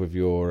aggressive with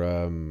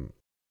your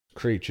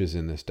creatures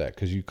in this deck,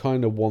 because you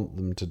kind of want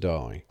them to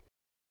die.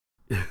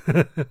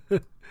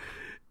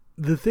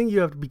 The thing you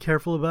have to be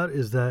careful about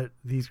is that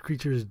these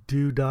creatures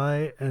do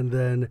die, and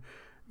then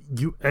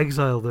you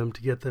exile them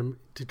to get them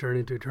to turn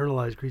into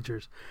eternalized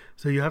creatures.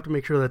 So you have to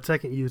make sure that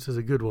second use is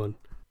a good one.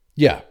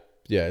 Yeah,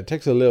 it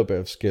takes a little bit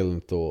of skill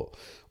and thought.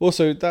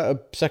 Also,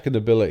 that second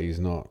ability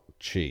is not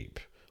cheap,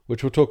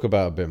 which we'll talk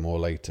about a bit more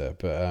later.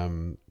 But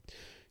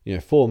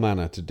 4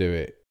 mana to do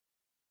it,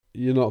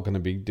 you're not going to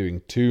be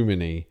doing too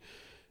many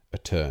a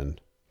turn.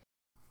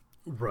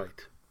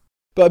 Right.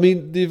 But I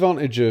mean, the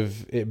advantage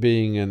of it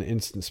being an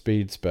instant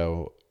speed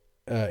spell,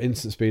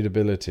 instant speed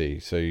ability,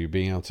 so you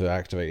being able to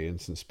activate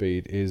instant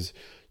speed, is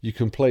you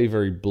can play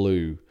very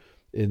blue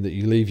in that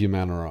you leave your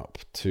mana up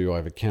to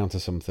either counter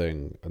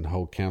something and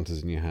hold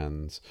counters in your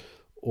hands,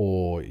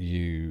 or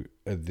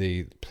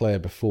the player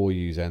before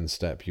you use end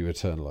step, you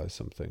eternalize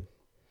something.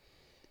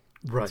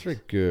 Right. That's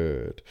very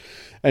good.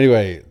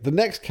 Anyway, the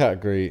next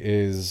category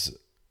is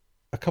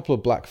a couple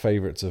of black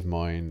favourites of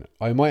mine.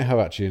 I might have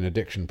actually an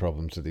addiction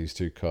problem to these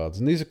 2 cards,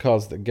 and these are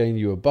cards that gain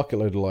you a bucket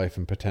load of life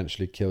and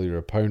potentially kill your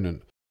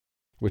opponent,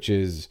 which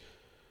is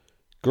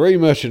Grey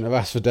Merchant of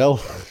Asphodel.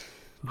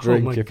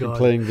 Drink if you're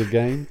playing the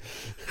game.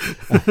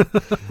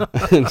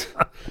 And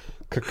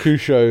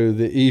Kakusho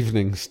the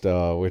Evening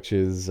Star, which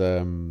is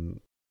a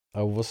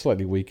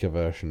slightly weaker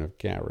version of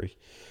Gary.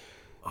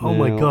 Oh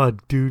my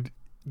god, dude.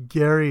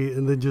 Gary,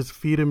 and then just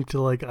feed him to,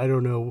 like, I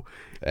don't know,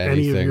 anything.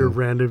 Any of your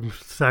random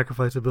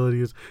sacrifice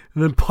abilities,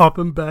 and then pop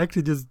him back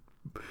to just...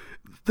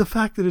 The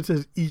fact that it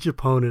says each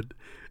opponent,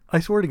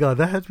 I swear to God,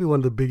 that has to be one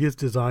of the biggest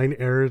design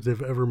errors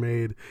they've ever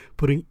made,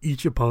 putting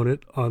each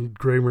opponent on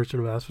Grey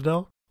Merchant of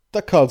Asphodel.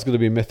 That card's going to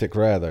be mythic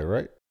rare, though,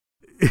 right?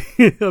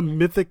 A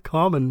mythic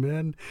common,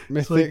 man.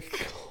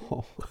 Mythic.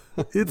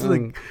 It's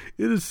like,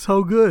 it is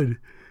so good.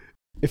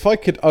 If I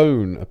could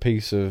own a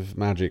piece of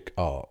Magic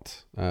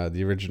art,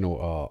 the original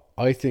art,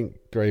 I think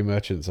Grey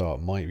Merchant's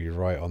art might be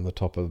right on the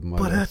top of my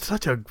list. But that's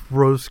such a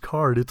gross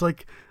card. It's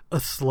like a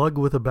slug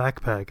with a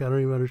backpack. I don't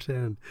even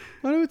understand.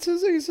 I know,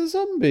 he's a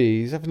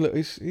zombie. He's having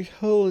he's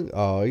holding.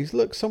 Oh,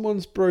 look,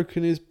 someone's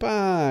broken his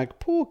back.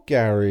 Poor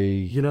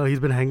Gary. He's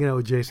been hanging out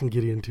with Jason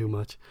Gideon too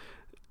much.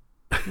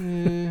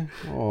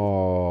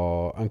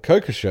 Oh, and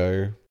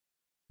Kokosho,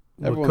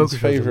 Well, everyone's Kokosho's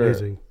favorite,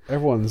 amazing.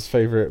 everyone's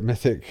favorite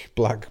mythic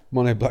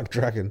mono black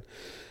dragon.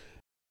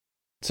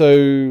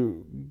 So,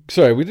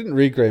 sorry, we didn't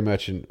read Grey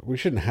Merchant. We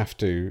shouldn't have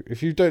to.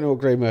 If you don't know what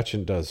Grey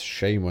Merchant does,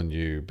 shame on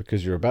you,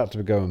 because you're about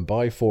to go and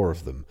buy 4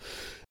 of them.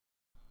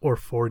 Or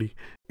 40.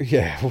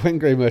 Yeah, when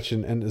Grey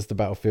Merchant enters the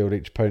battlefield,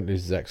 each opponent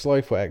loses X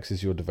life, where X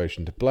is your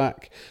devotion to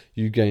black.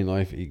 You gain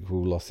life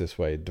equal loss this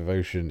way.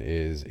 Devotion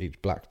is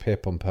each black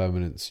pip on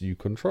permanents you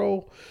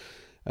control.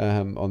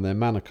 On their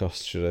mana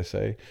cost, should I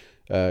say,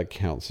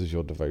 counts as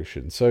your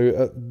devotion. So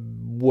at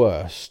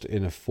worst,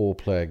 in a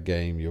 4-player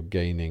game, you're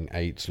gaining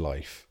 8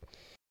 life.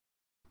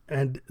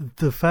 And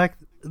the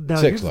fact... Now,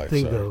 6 here's the life,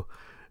 thing, sorry. though.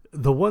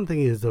 The one thing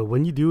is, though,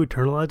 when you do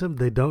eternalize them,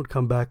 they don't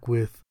come back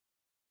with...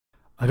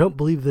 I don't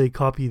believe they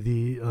copy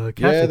the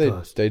casting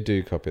cost. They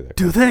do copy their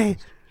Do cost. they?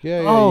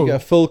 Yeah, Oh. you get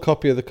a full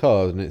copy of the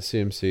card, and it's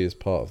CMC as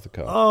part of the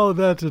card. Oh,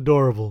 that's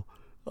adorable.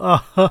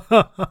 That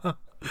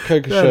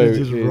Kokosho is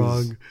just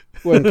wrong.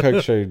 When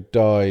Kokosho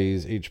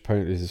dies, each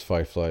opponent loses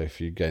 5 life.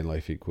 You gain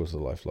life equals the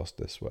life lost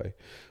this way,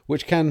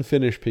 which can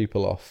finish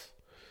people off.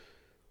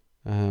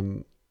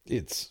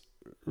 It's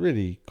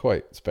really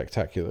quite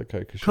spectacular,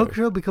 Kokosho.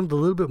 Kokosho becomes a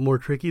little bit more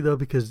tricky, though,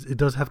 because it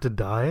does have to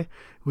die,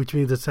 which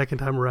means the second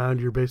time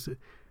around,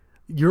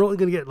 you're only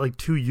going to get like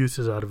 2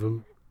 uses out of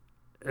him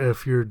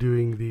if you're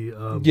doing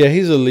the... Yeah,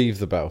 he's a leave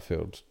the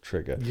battlefield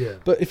trigger. Yeah.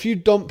 But if you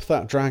dump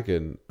that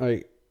dragon...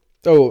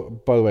 Oh,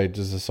 by the way,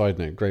 just a side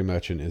note, Grey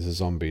Merchant is a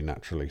zombie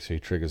naturally, so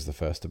he triggers the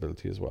first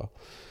ability as well.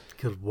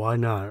 Because why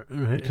not?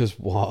 Right? Because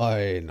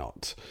why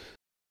not?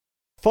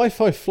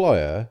 5/5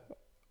 Flyer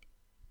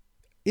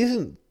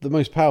isn't the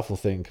most powerful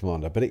thing in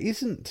Commander, but it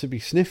isn't to be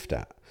sniffed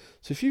at.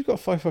 So if you've got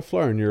 5/5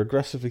 Flyer and you're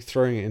aggressively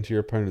throwing it into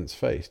your opponent's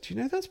face, do you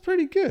know that's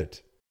pretty good?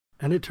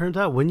 And it turns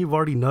out when you've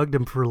already nugged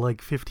him for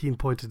like 15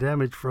 points of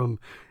damage from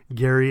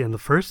Gary and the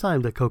first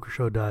time that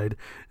Kokosho died,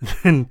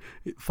 then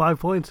 5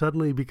 points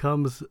suddenly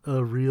becomes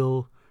a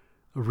real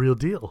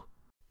deal.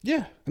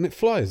 Yeah, and it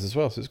flies as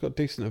well, so it's got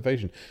decent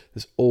evasion.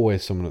 There's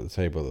always someone at the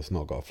table that's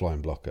not got a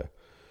flying blocker.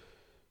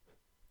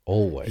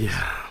 Always.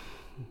 Yeah.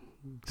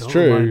 It's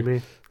true.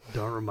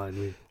 Don't remind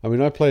me. I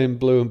mean, I play in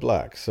blue and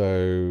black,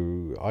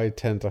 so I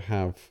tend to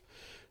have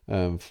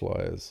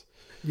flyers.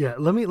 Yeah,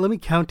 let me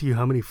count to you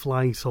how many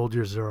flying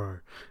soldiers there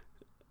are.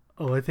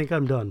 Oh, I think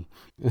I'm done.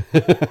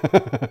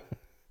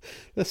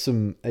 There's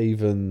some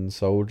Avon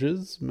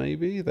soldiers,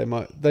 maybe. They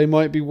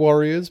might be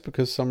warriors,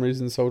 because for some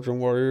reason soldier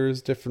and warrior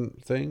is a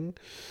different thing.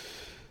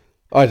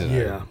 I don't know.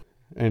 Yeah.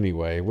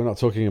 Anyway, we're not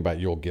talking about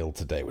your guild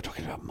today. We're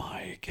talking about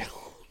my guild.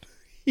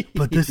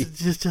 But this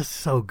is just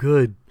so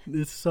good.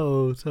 It's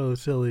so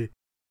silly.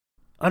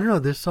 I don't know.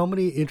 There's so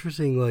many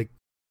interesting like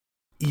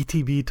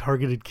ETB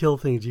targeted kill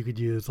things you could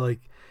use, like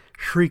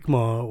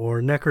Shriekmaw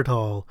or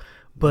Necrotal.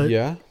 But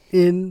yeah.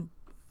 in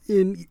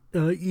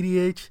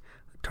EDH,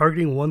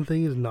 targeting one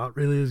thing is not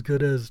really as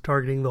good as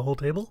targeting the whole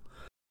table.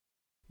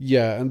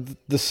 Yeah, and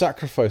the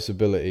sacrifice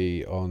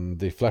ability on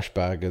the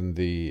flashbag and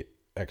the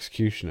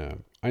executioner.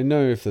 I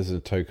know if there's a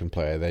token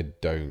player, they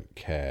don't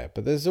care.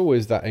 But there's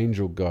always that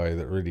angel guy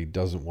that really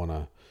doesn't want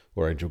to,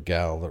 or angel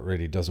gal that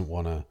really doesn't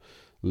want to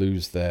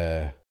lose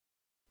their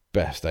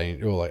best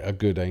angel, or like a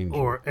good angel.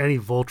 Or any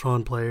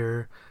Voltron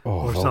player.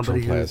 Or Voltron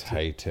somebody players who's...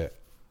 hate it.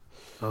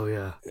 Oh,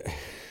 yeah.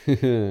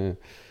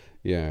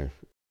 Yeah.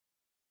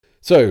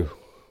 So,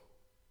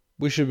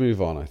 we should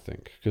move on, I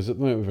think, because at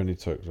the moment we've only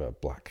talked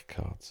about black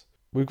cards.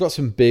 We've got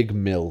some big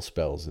mill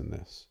spells in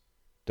this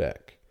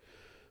deck,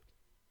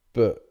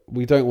 but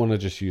we don't want to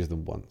just use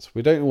them once.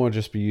 We don't want to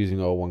just be using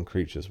our 1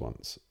 creatures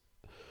once.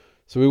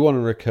 So we want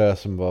to recur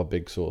some of our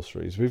big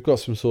sorceries. We've got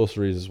some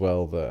sorceries as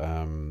well that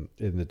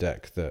in the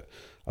deck that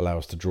allow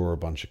us to draw a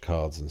bunch of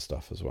cards and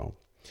stuff as well.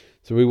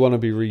 So we want to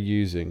be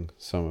reusing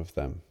some of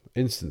them.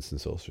 Instants and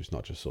sorceries,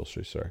 not just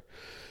sorceries, sorry.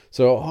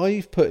 So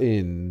I've put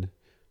in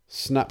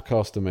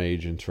Snapcaster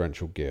Mage and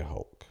Torrential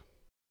Gearhulk.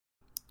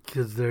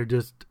 Because they're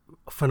just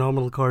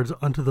phenomenal cards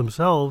unto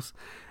themselves.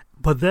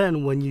 But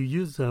then when you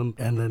use them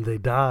and then they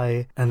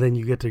die and then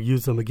you get to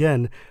use them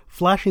again,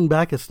 flashing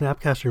back a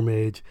Snapcaster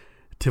Mage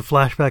to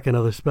flash back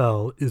another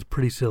spell is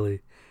pretty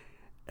silly.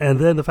 And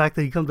then the fact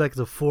that he comes back as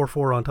a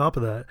 4/4 on top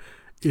of that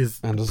is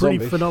pretty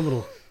zombie.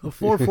 phenomenal. A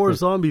 4/4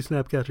 zombie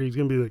Snapcaster, he's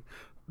going to be like...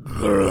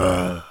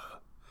 Grrr.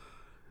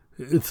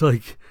 It's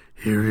like,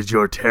 here is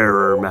your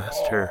terror,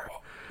 master.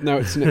 Now,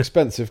 it's an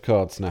expensive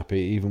card, Snappy,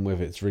 even with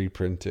its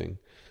reprinting.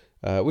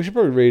 We should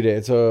probably read it.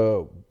 It's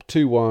a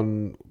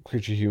 2/1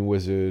 creature human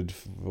wizard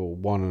for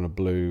 1 and a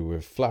blue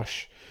with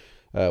flash.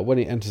 When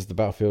it enters the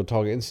battlefield,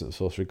 target instant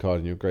sorcery card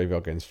in your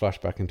graveyard gains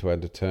flashback into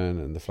end of turn,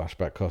 and the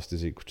flashback cost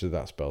is equal to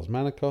that spell's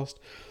mana cost.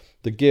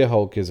 The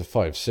Gearhulk is a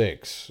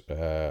 5/6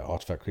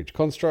 artifact creature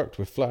construct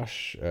with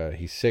flash.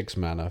 He's 6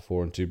 mana,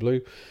 4 and 2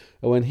 blue.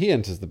 And when he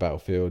enters the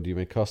battlefield, you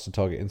may cast a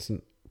target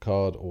instant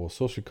card or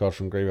sorcery card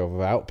from graveyard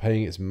without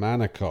paying its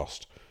mana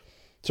cost.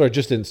 Sorry,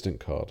 just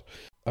instant card.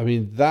 I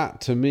mean,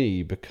 that to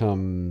me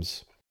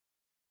becomes...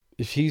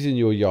 If he's in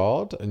your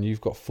yard and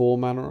you've got 4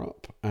 mana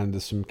up and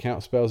there's some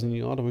count spells in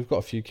your yard, and we've got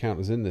a few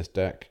counters in this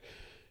deck,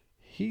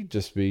 he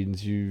just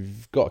means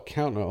you've got a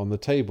counter on the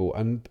table,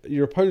 and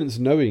your opponents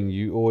knowing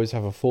you always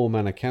have a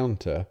 4-mana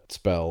counter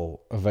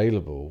spell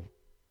available.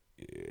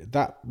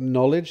 That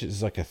knowledge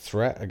is like a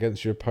threat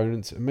against your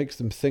opponents. It makes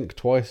them think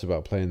twice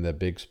about playing their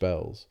big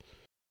spells.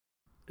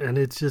 And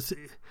it's just,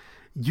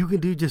 you can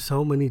do just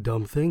so many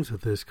dumb things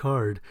with this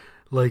card.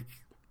 Like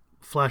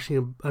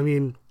flashing, I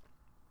mean,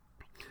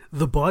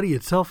 the body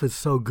itself is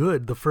so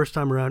good the first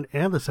time around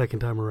and the second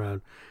time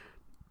around.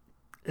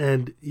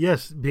 And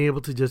yes, being able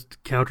to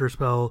just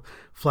counterspell,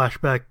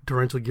 flashback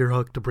Torrential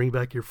Gearhulk to bring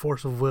back your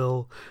Force of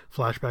Will,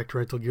 flashback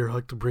Torrential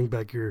Gearhulk to bring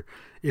back your,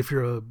 if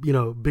you're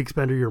a big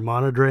spender, your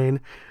Mana Drain.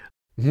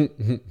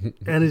 And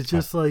it's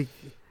just like,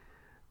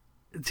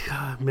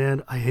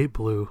 man, I hate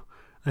blue.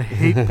 I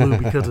hate blue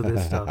because of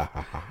this stuff.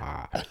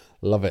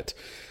 Love it.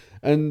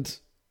 And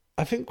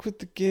I think with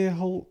the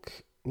Gearhulk,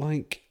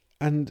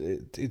 and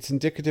it's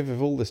indicative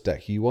of all this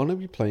deck, you want to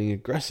be playing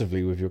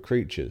aggressively with your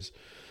creatures.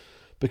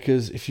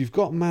 Because if you've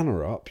got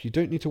mana up, you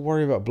don't need to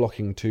worry about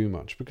blocking too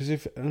much. Because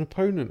if an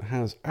opponent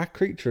has a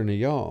creature in a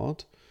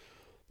yard,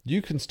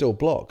 you can still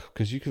block.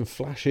 Because you can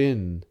flash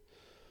in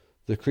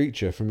the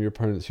creature from your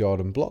opponent's yard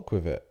and block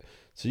with it.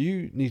 So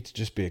you need to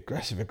just be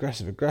aggressive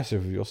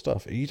with your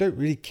stuff. You don't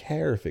really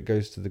care if it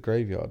goes to the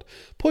graveyard.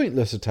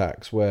 Pointless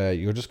attacks where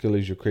you're just going to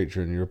lose your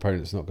creature and your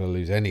opponent's not going to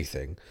lose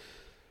anything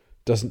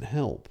doesn't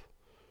help.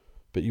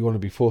 But you want to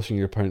be forcing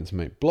your opponent to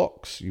make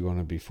blocks, you want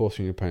to be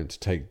forcing your opponent to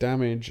take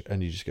damage,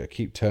 and you just got to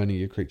keep turning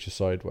your creature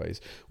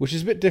sideways, which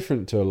is a bit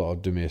different to a lot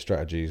of Dimir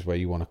strategies where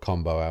you want to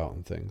combo out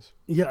and things.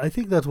 Yeah, I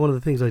think that's one of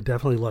the things I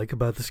definitely like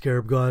about the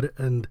Scarab God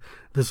and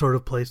the sort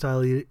of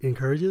playstyle he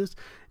encourages,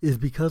 is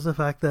because the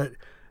fact that,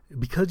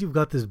 because you've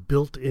got this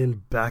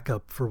built-in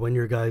backup for when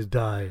your guys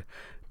die,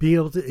 being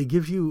able to, it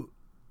gives you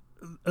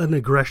an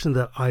aggression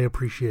that I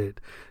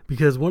appreciate,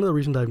 because one of the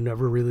reasons I've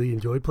never really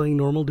enjoyed playing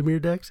normal Dimir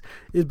decks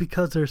is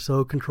because they're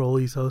so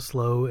control-y, so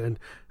slow, and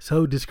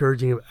so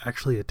discouraging of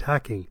actually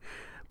attacking.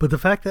 But the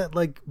fact that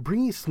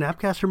bringing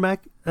Snapcaster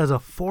back as a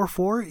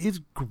 4/4 is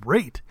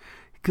great,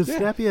 because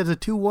Snappy as a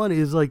 2/1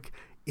 is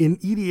in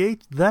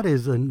EDH that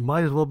is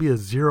might as well be a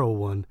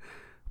 0/1,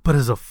 but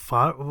as a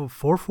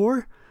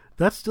 4/4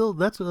 that's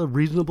a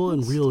reasonable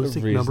and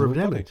realistic number of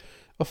damage.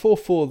 A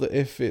 4/4 that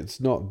if it's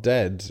not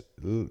dead,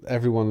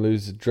 everyone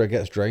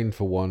gets drained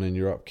for 1 in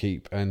your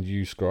upkeep, and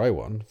you scry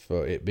 1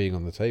 for it being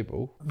on the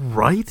table.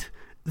 Right?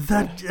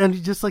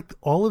 And just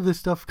all of this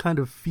stuff kind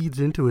of feeds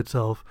into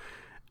itself.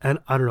 And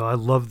I don't know, I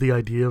love the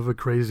idea of a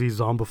crazy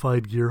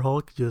zombified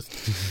Gearhulk just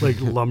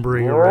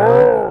lumbering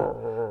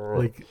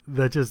around.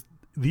 That just,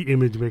 the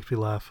image makes me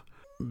laugh.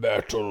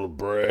 Metal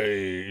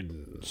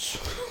brains.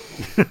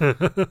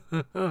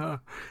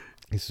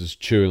 This is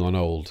chewing on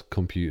old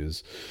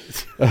computers.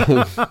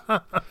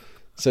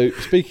 So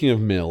speaking of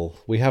mill,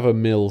 we have a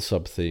mill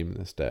sub-theme in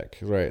this deck.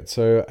 Right,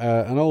 so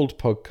an old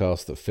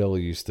podcast that Phil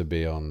used to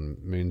be on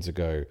moons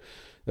ago,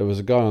 there was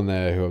a guy on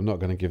there who I'm not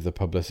going to give the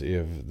publicity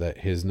of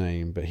his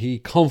name, but he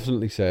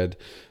confidently said,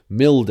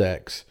 mill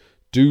decks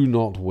do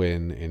not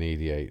win in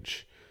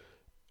EDH.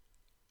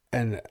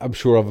 And I'm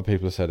sure other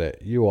people have said it.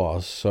 You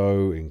are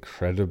so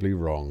incredibly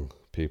wrong,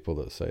 people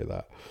that say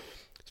that.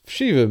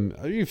 Shivam,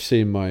 you've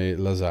seen my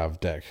Lazav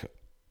deck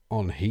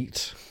on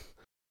Heat.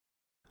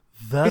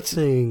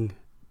 That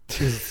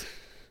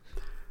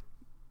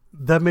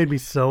made me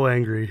so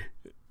angry.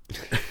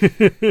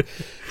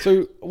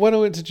 So when I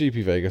went to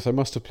GP Vegas, I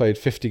must have played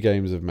 50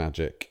 games of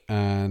Magic,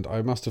 and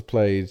I must have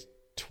played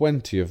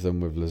 20 of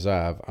them with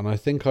Lazav, and I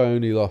think I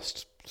only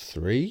lost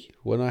 3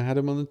 when I had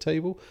him on the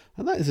table,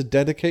 and that is a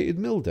dedicated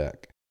mill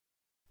deck.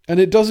 And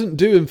it doesn't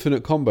do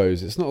infinite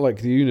combos. It's not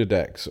like the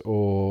Unidecks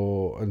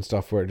and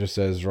stuff where it just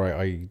says, right,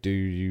 I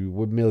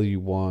would mill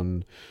you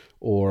 1,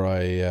 or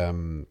I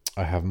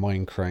have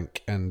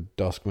Mindcrank and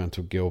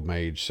Duskmantle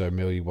Guildmage, so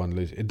mill you 1,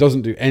 lose. It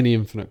doesn't do any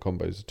infinite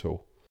combos at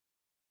all.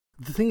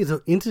 The thing is,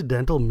 an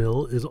incidental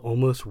mill is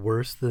almost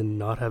worse than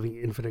not having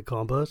infinite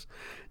combos,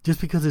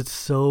 just because it's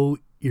so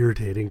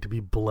irritating to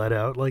be bled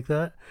out like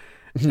that.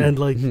 And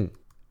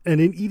and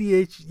in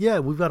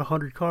EDH, we've got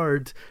 100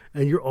 cards,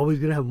 and you're always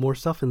going to have more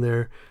stuff in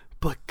there.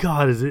 But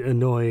God, is it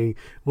annoying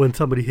when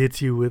somebody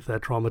hits you with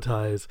that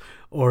Traumatize,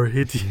 or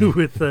hits you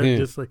with that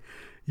just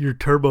your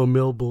Turbo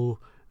Mill Bull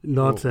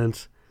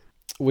nonsense.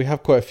 Well, we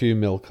have quite a few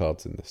mill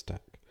cards in this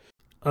deck.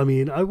 I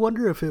mean, I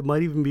wonder if it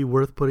might even be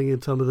worth putting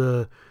in some of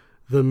the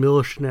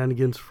mill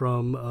shenanigans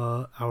from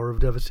Hour of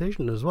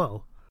Devastation as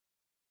well.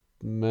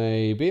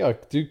 Maybe. I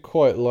do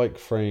quite like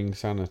Fraying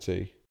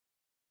Sanity.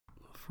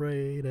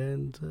 Frayed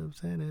ends of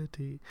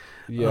sanity.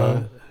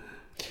 Yeah.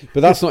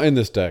 But that's not in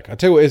this deck. I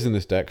tell you what is in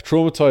this deck.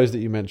 Traumatize that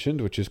you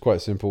mentioned, which is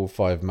quite simple.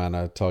 5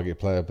 mana, target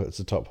player puts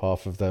the top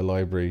half of their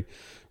library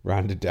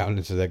rounded down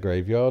into their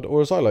graveyard.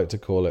 Or as I like to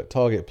call it,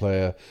 target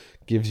player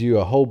gives you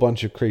a whole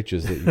bunch of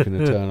creatures that you can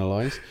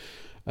eternalize.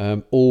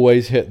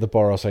 Always hit the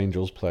Boros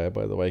Angels player,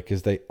 by the way,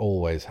 because they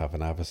always have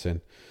an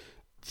Avacyn.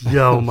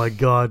 Oh my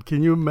God.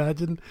 Can you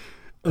imagine?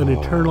 An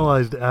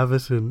eternalized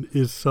Avacyn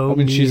is so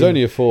mean. She's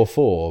only a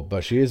 4/4,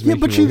 but she is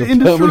making but she's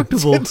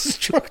indestructible.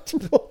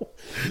 Indestructible.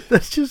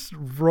 That's just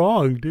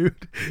wrong,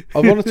 dude. I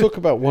want to talk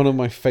about one of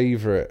my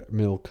favourite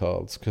mill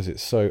cards because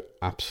it's so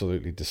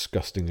absolutely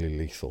disgustingly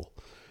lethal.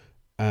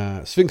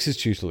 Sphinx's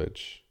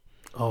Tutelage.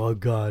 Oh,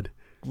 God.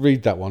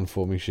 Read that one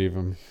for me,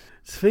 Shivam.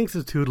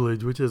 Sphinx's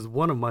Tutelage, which is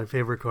one of my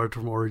favorite cards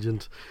from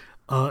Origins,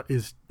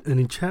 is an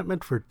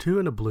enchantment for 2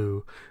 and a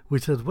blue,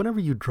 which says whenever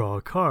you draw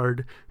a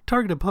card,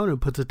 target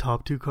opponent puts the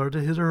top 2 cards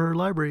of his or her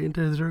library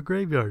into his or her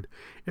graveyard.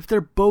 If they're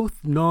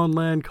both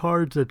non-land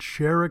cards that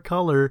share a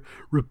color,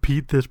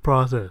 repeat this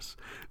process.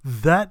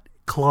 That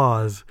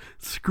clause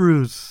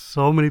screws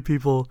so many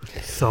people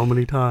so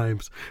many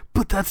times.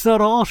 But that's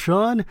not all,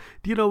 Sean.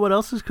 Do you know what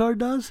else this card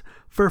does?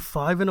 For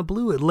 5 and a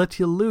blue, it lets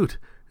you loot.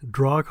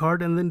 Draw a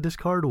card and then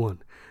discard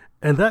one.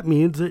 And that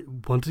means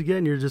that, once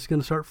again, you're just going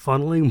to start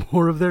funneling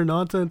more of their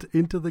nonsense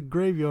into the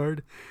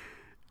graveyard.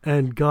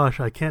 And gosh,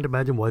 I can't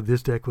imagine why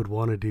this deck would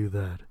want to do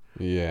that.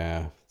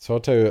 Yeah. So I'll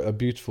tell you a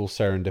beautiful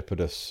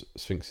serendipitous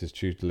Sphinx's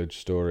Tutelage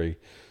story.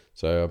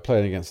 So I'm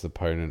playing against the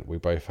opponent. We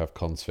both have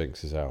Con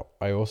Sphinxes out.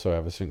 I also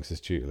have a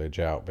Sphinx's Tutelage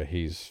out, but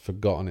he's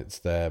forgotten it's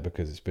there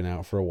because it's been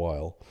out for a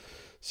while.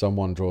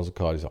 Someone draws a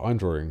card. He's like, I'm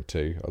drawing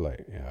 2. I'm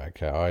like, yeah,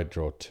 okay, I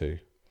draw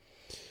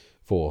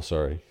 4,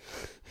 sorry.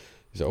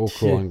 He's like, oh,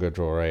 cool, I'm going to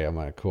draw 8. I'm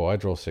like, cool, I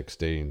draw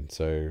 16.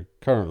 So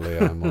currently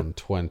I'm on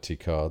 20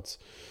 cards.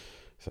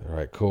 So,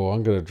 right, cool,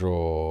 I'm going to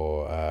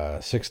draw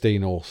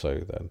 16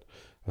 also then.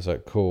 I was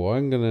like, cool,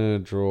 I'm going to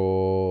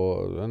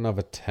draw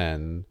another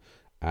 10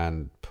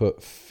 and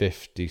put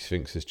 50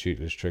 Sphinx's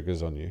Tutelage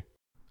triggers on you.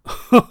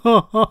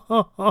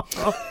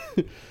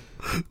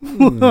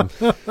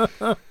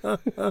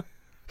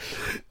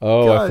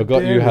 Oh, God, I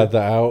forgot you had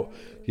that out.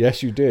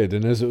 Yes, you did.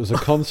 And as it was a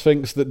Con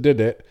Sphinx that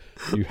did it,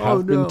 you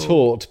have been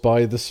taught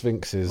by the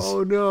Sphinxes.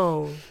 Oh,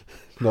 no.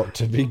 Not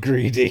to be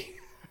greedy.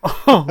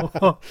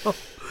 That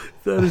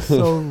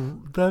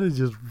is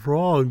just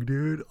wrong,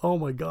 dude. Oh,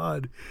 my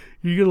God.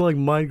 You're going to, like,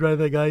 mind grind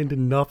that guy into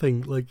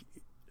nothing. Like,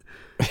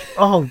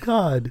 oh,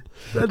 God.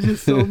 That's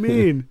just so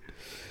mean.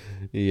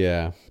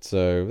 Yeah,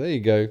 so there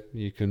you go.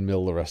 You can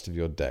mill the rest of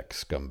your deck,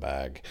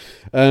 scumbag.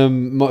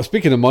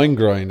 Speaking of Mind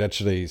Grind,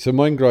 actually, so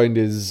Mind Grind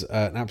is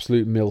an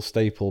absolute mill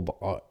staple. But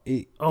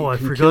I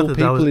forgot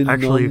that was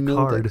actually a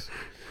card. Decks.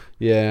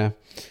 Yeah,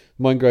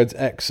 Mind Grind's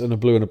X and a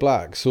blue and a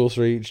black.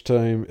 Sorcery each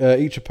time.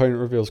 Each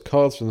opponent reveals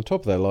cards from the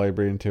top of their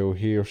library until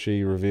he or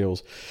she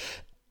reveals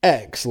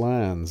X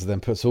lands. Then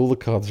puts all the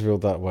cards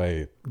revealed that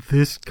way.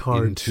 This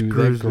card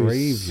screws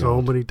me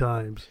so many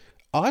times.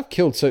 I've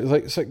killed so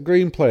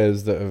green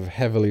players that have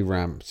heavily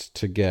ramped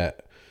to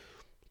get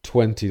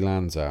 20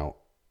 lands out.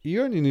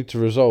 You only need to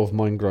resolve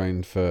Mind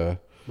Grind for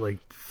like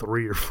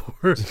 3 or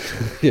 4.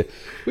 Yeah,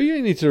 well, you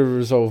only need to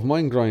resolve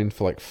Mind Grind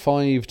for like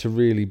 5 to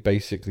really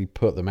basically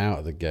put them out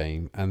of the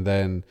game, and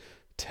then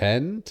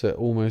 10 to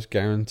almost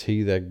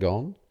guarantee they're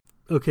gone.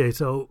 Okay,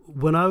 so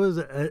when I was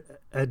at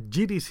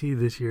GDC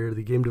this year,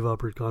 the Game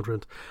Developers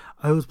Conference,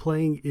 I was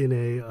playing in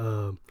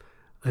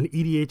an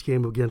EDH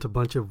game against a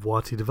bunch of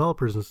WotC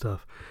developers and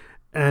stuff.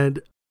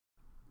 And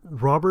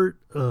Robert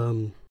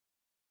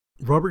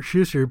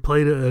Schuster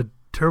played a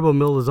Turbo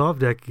Milazov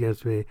deck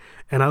against me,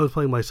 and I was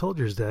playing my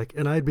Soldiers deck,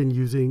 and I'd been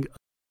using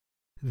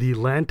the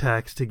land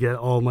tax to get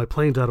all my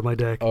planes out of my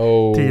deck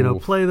to,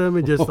 play them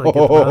and just like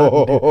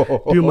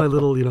do my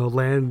little,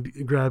 land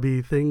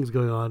grabby things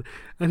going on.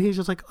 And he's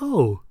just like,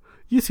 oh,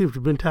 you seem to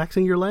have been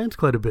taxing your lands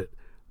quite a bit.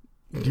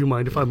 Do you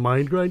mind if I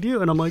mind grind you?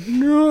 And I'm like,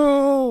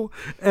 no.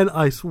 And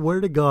I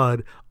swear to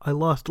God, I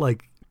lost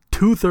like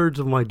 2/3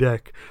 of my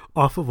deck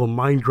off of a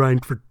mind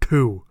grind for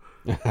 2.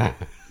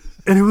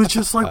 And it was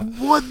just like,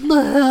 what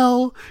the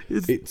hell?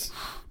 It's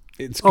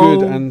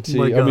good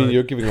anti. I mean,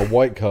 you're giving a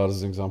white card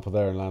as an example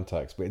there in land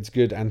tax, but it's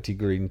good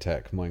anti-green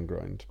tech mind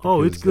grind.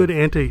 It's good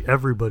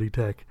anti-everybody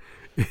tech.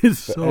 It's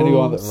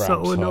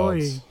so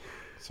annoying.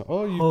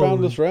 So, you've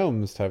Boundless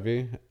Realms, have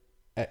you?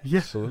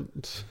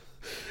 Excellent.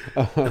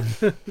 Yeah.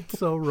 It's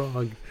so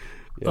wrong.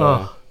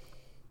 Yeah.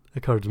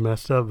 That card's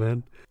messed up,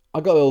 man.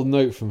 I got a little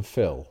note from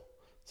Phil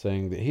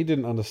saying that he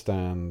didn't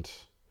understand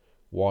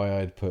why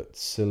I'd put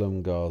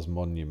Silumgar's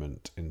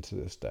Monument into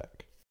this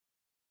deck.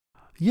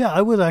 Yeah,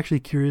 I was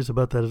actually curious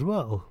about that as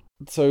well.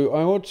 So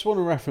I just want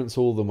to reference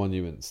all the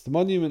monuments. The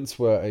monuments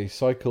were a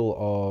cycle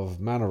of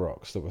mana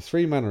rocks that were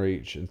 3 mana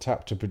each and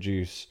tapped to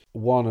produce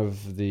one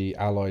of the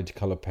allied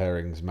colour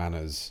pairings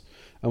manas,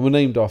 and were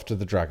named after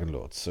the Dragon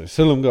Lords. So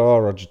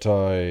Silumgar,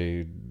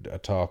 Rajatai,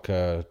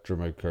 Ataka,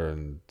 Dramoka,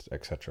 and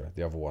etc.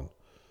 The other one.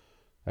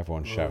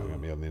 Everyone's shouting at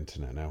me on the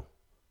internet now.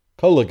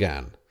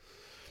 Kolaghan.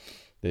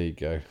 There you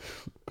go.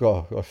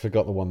 God, I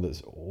forgot the one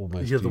that's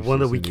almost... Yeah, the one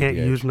that we can't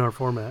use in our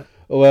format.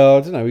 Well, I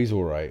don't know. He's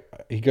all right.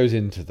 He goes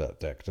into that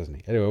deck, doesn't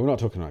he? Anyway, we're not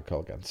talking about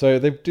Kolaghan. So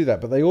they do that,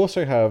 but they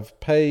also have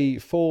pay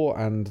 4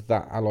 and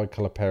that allied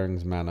colour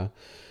pairings mana,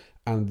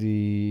 and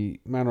the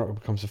mana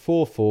becomes a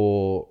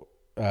 4/4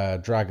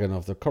 dragon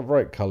of the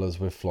right colours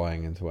with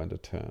flying into end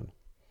of turn.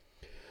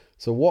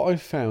 So what I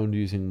found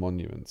using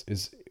monuments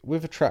is,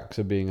 with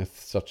Atraxa being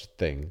such a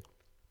thing,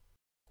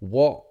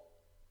 what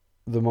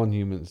the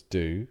monuments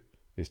do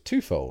is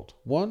twofold.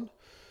 One,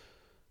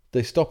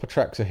 They stop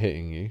Atraxa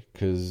hitting you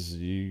because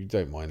you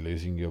don't mind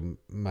losing your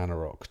mana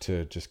rock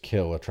to just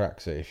kill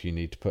Atraxa if you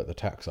need to put the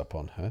tax up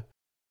on her.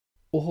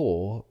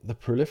 Or the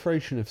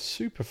proliferation of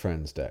Super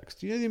Friends decks.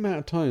 Do you know the amount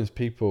of times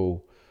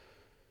people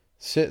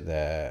sit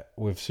there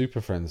with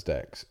Super Friends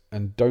decks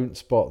and don't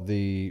spot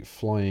the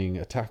flying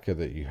attacker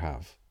that you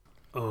have?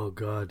 Oh,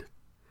 God.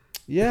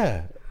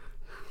 Yeah.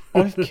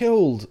 I've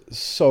killed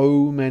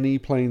so many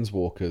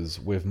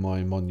Planeswalkers with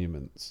my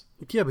monuments.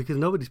 Yeah, because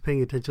nobody's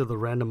paying attention to the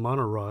random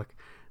mono rock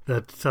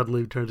that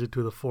suddenly turns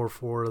into the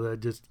 4/4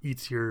 that just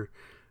eats your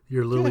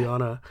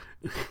Liliana.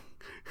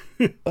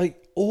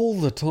 Like, all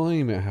the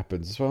time it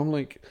happens. So I'm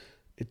like,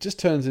 it just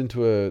turns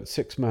into a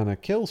 6-mana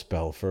kill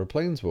spell for a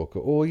Planeswalker.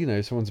 Or,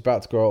 someone's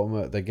about to go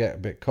ultimate, they get a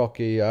bit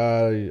cocky.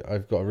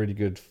 I've got a really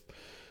good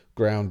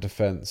ground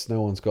defense.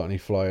 No one's got any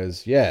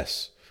flyers.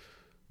 Yes.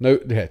 No,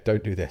 yeah,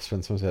 don't do this.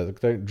 When someone says,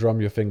 don't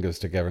drum your fingers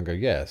together and go,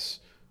 yes.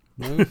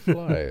 No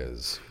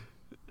flyers.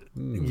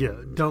 Yeah,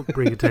 don't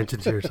bring attention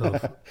to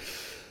yourself.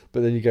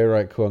 But then you go,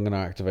 right, cool, I'm going to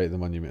activate the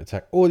monument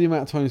attack. Or the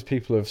amount of times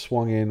people have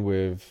swung in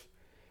with,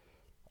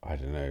 I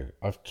don't know,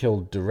 I've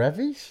killed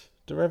Derevis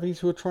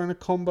who are trying to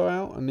combo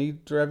out and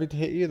need Derevi to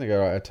hit you. And they go,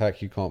 right,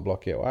 attack, you can't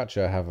block it. Well,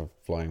 actually, I have a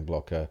flying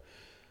blocker.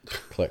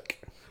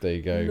 Click. There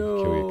you go,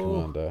 kill your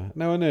commander.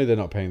 Now, I know they're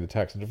not paying the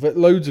tax, but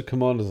loads of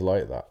commanders are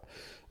like that.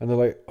 And they're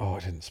like, oh, I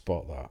didn't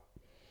spot that.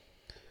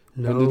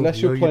 And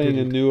unless you're playing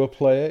a newer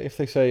player, if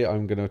they say,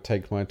 I'm going to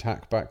take my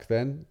attack back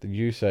then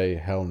you say,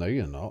 hell no,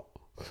 you're not.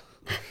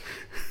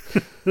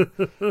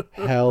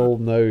 Hell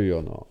no,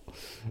 you're not.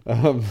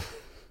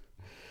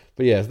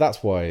 But yes,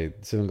 that's why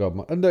Sylvan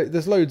God... And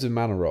there's loads of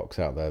mana rocks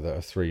out there that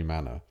are 3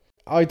 mana.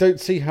 I don't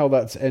see how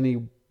that's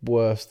any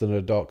worse than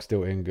a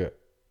Darksteel Ingot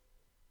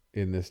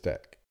in this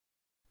deck.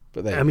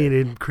 But I mean,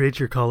 it creates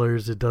your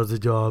colors, it does the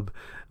job,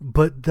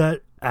 but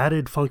that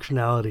added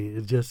functionality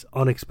is just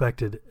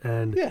unexpected.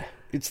 And yeah,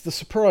 it's the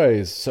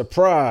surprise.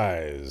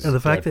 And the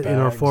fact that in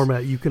our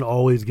format, you can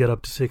always get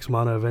up to 6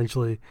 mana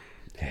eventually.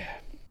 Yeah.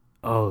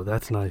 Oh,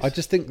 that's nice. I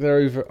just think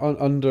they're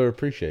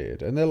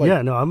underappreciated, and they're like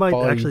I might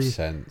 5 actually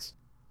cents.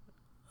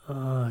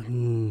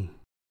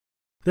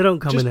 They don't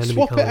come just in enemy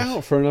swap colors. it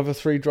out for another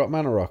 3-drop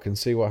mana rock and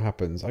see what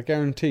happens. I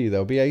guarantee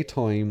there'll be a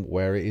time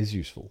where it is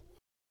useful.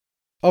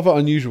 Other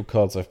unusual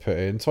cards I've put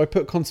in. So I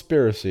put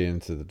Conspiracy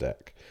into the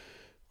deck,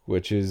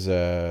 which is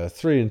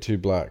 3 and 2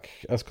 black.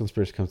 As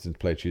Conspiracy comes into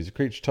play, choose a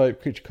creature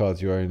type. Creature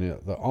cards you own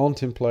that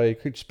aren't in play,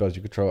 creature spells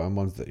you control, and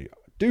ones that you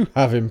do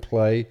have in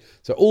play.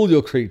 So all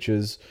your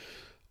creatures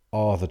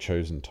are the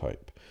chosen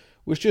type,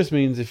 which just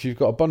means if you've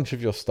got a bunch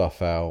of your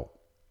stuff out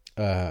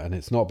and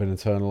it's not been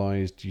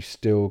internalized, you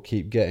still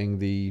keep getting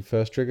the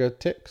first trigger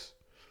ticks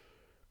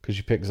because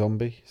you pick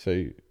zombie.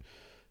 So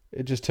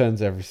it just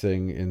turns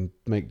everything and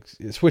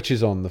it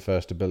switches on the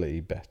first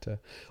ability better.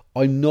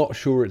 I'm not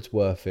sure it's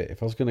worth it.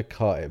 If I was going to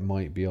cut, it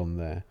might be on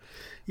there.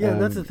 Yeah,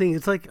 that's the thing.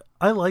 It's like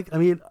I like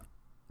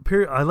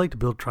to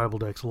build tribal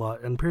decks a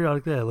lot, and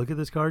periodically I look at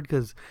this card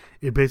because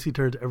it basically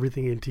turns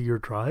everything into your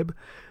tribe,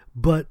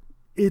 but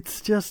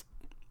it's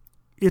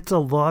a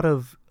lot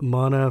of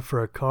mana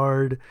for a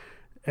card,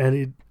 and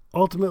it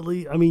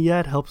ultimately,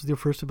 it helps with your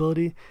first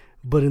ability,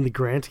 but in the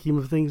grand scheme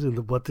of things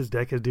and what this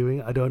deck is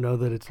doing, I don't know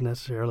that it's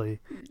necessarily...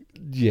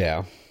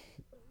 Yeah.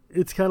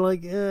 It's kind of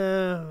like,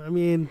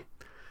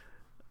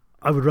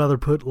 I would rather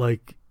put,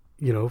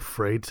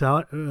 Fraying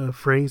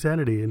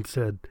Sanity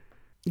instead.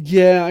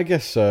 Yeah, I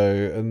guess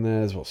so. And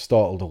there's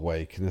Startled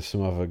Awake, and there's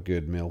some other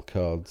good mill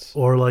cards.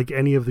 Or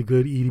any of the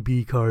good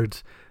EDB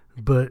cards.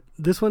 But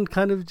this one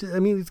kind of,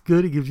 it's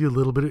good. It gives you a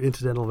little bit of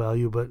incidental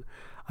value, but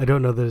I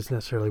don't know that it's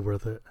necessarily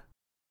worth it.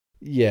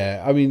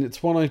 Yeah,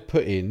 it's one I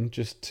put in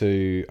just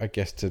to, I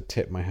guess, to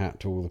tip my hat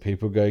to all the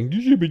people going,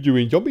 you should be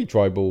doing zombie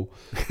tribal.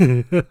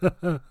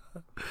 You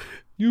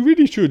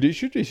really should.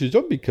 It's a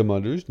zombie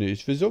commander, isn't it?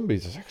 It's for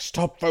zombies. It's like,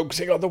 stop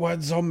focusing on the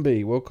word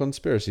zombie. Well,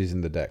 Conspiracy's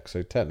in the deck,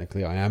 so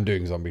technically I am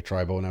doing zombie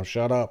tribal. Now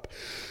shut up.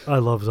 I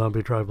love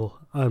zombie tribal.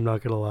 I'm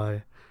not going to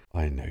lie.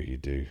 I know you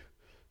do.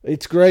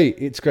 It's great.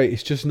 It's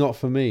just not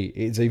for me.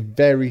 It's a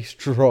very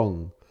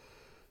strong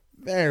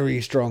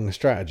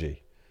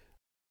strategy.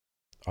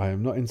 I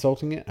am not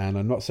insulting it, and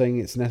I'm not saying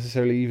it's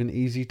necessarily even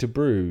easy to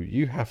brew.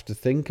 You have to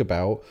think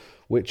about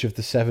which of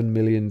the 7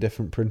 million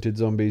different printed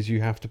zombies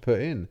you have to put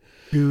in.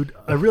 Dude,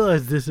 I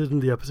realize this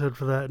isn't the episode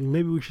for that, and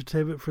maybe we should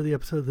save it for the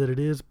episode that it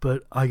is,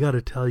 but I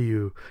gotta tell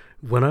you,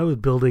 when I was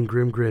building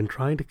Grimgrin,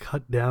 trying to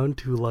cut down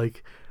to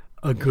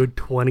a good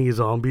 20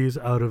 zombies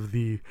out of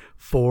the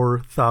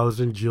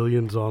 4,000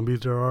 jillion zombies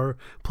there are,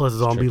 plus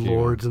zombie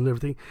lords and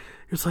everything.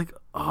 It's like,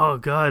 oh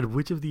god,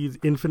 which of these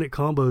infinite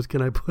combos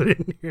can I put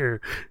in here?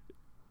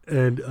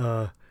 And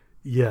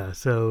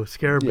so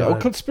Scarab God.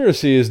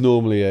 Conspiracy is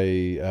normally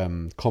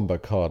a combo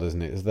card,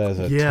 isn't it? There's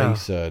a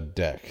Taser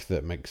deck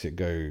that makes it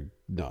go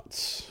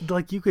nuts.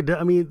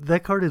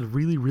 That card is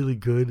really, really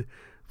good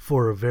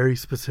for a very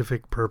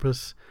specific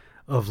purpose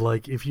of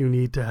if you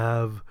need to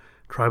have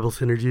tribal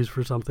synergies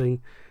for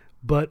something.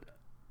 But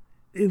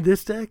in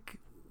this deck,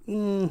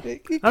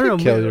 It I don't could know,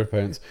 kill man. your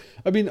opponents.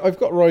 I mean, I've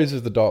got Rise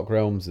of the Dark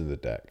Realms in the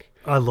deck,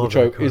 I love which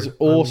that card. is I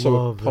also a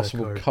love that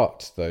possible card.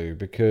 cut, though,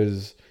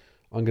 because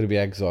I'm going to be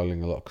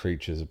exiling a lot of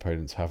creatures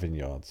opponents have in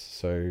yards.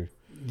 So,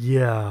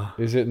 Yeah.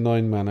 is it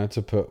 9 mana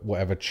to put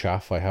whatever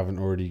chaff I haven't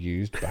already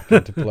used back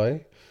into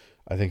play?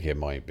 I think it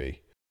might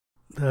be.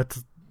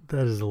 That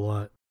is a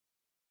lot.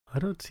 I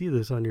don't see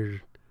this on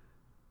your.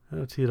 I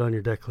don't see it on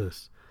your deck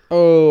list.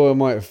 Oh, I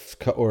might have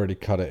already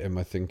cut it in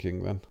my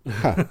thinking then.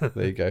 Ha,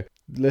 there you go.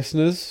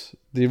 Listeners,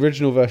 the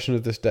original version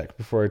of this deck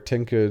before I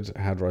tinkered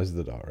had Rise of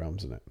the Dark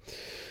Realms in it.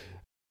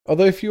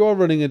 Although if you are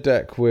running a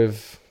deck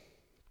with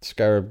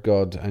Scarab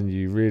God and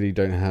you really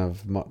don't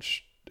have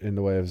much in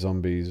the way of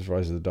zombies,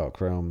 Rise of the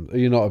Dark Realms,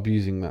 you're not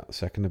abusing that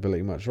second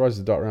ability much, Rise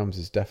of the Dark Realms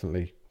is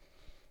definitely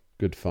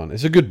good fun.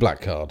 It's a good black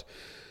card.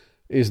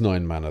 It is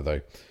 9 mana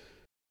though.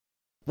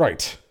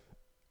 Right.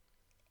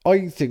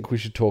 I think we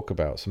should talk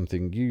about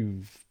something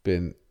you've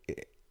been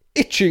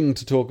itching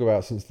to talk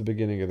about since the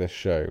beginning of this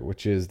show,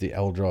 which is the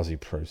Eldrazi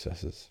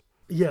processors.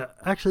 Yeah,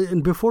 actually,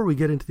 and before we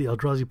get into the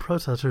Eldrazi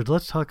processors,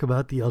 let's talk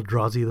about the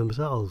Eldrazi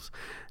themselves.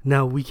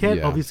 Now, we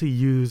can't obviously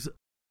use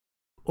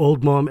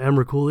Old Mom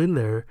Emrakul in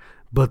there,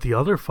 but the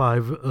other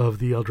 5 of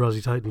the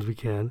Eldrazi Titans we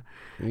can.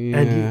 Yeah.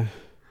 And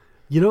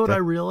you know what I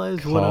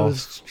realized when I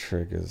was... Cast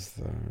triggers,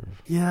 though.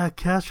 Yeah,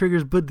 cast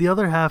triggers, but the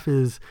other half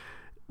is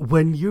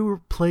when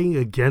you're playing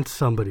against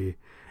somebody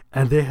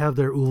and they have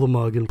their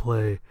Ulamog in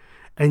play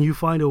and you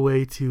find a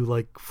way to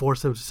like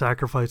force them to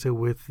sacrifice it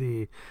with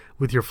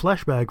your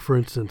flesh bag, for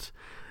instance,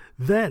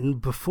 then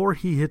before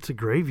he hits a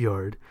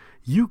graveyard,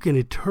 you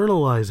can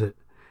eternalize it,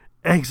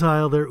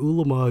 exile their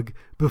Ulamog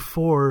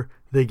before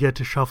they get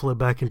to shuffle it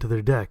back into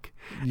their deck.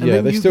 And Yeah,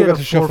 then they you still get get a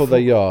to shuffle 4/4 their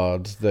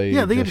yards. They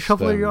get to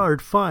shuffle their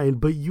yard, fine,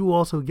 but you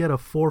also get a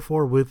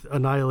 4/4 with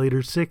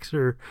Annihilator 6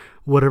 or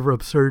whatever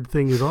absurd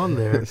thing is on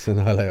there. It's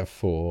Annihilator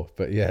 4,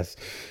 but yes,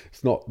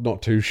 it's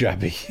not too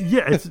shabby.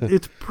 Yeah,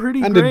 it's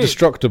pretty And great.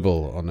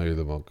 indestructible on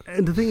Ulamog.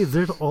 And the thing is,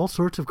 there's all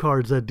sorts of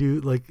cards that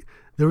do, like,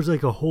 there was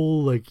like a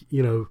whole, like,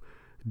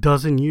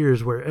 dozen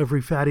years where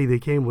every fatty they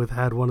came with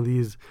had one of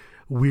these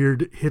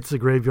weird hits the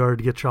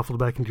graveyard, get shuffled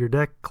back into your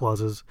deck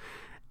clauses.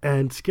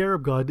 And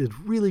Scarab God is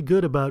really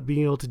good about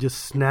being able to just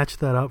snatch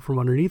that out from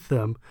underneath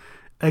them,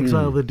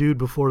 exile the dude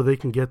before they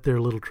can get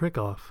their little trick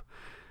off.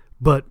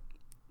 But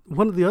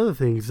one of the other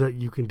things that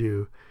you can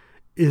do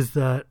is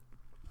that,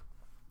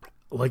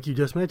 like you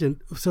just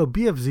mentioned, so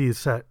BFZ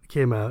set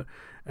came out,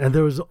 and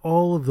there was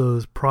all of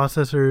those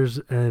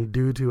processors and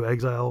do to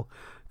exile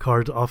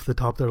cards off the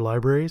top of their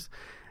libraries,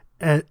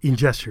 and in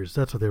gestures,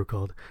 that's what they were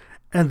called.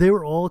 And they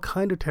were all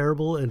kind of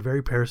terrible and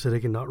very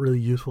parasitic and not really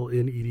useful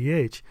in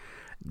EDH.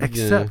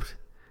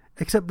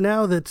 Except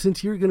now that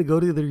since you're going to go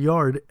to their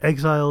yard,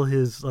 exile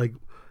his, like,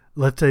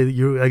 let's say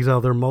you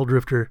exile their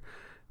Muldrifter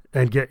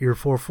and get your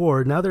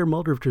 4/4. Now their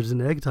Muldrifter's in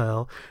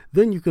exile.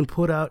 Then you can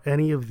put out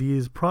any of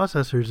these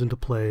processors into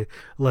play,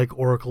 like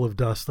Oracle of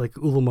Dust, like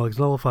Ulamog's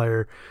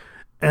Nullifier,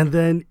 and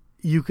then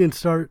you can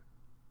start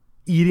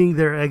eating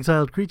their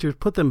exiled creatures,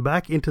 put them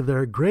back into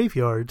their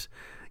graveyards,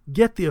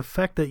 get the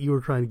effect that you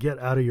were trying to get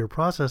out of your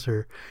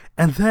processor,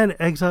 and then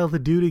exile the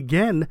dude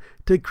again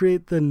to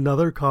create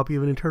another copy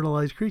of an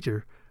internalized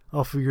creature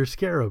off of your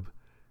Scarab.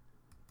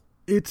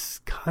 It's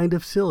kind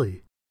of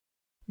silly.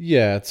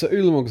 Yeah, so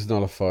Ulamog's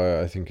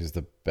Nullifier, I think, is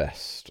the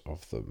best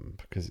of them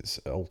because it's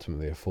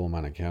ultimately a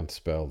 4-mana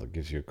counterspell that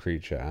gives you a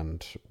creature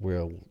and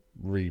will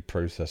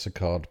reprocess a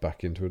card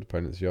back into an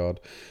opponent's yard.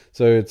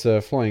 So it's a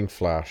flying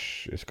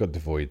flash. It's got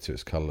Devoid, so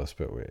it's colourless,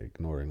 but we're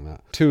ignoring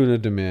that. 2 and a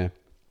Dimir.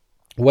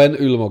 When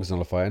Ulamog's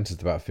Nullifier enters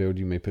the battlefield,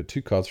 you may put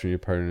 2 cards from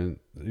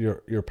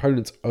your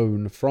opponent's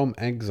own from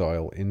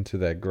exile into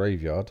their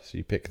graveyard. So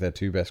you pick their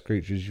 2 best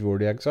creatures you've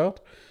already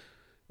exiled.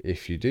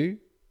 If you do,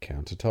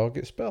 counter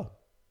target spell.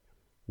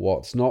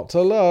 What's not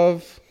to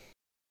love?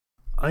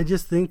 I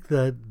just think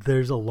that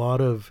there's a lot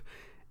of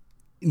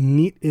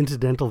neat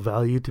incidental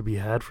value to be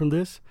had from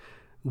this,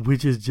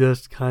 which is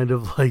just kind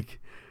of like,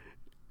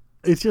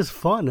 it's just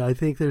fun. I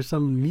think there's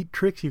some neat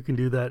tricks you can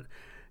do that,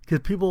 because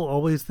people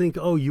always think,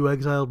 oh, you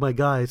exiled my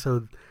guy,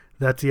 so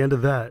that's the end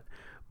of that.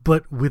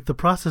 But with the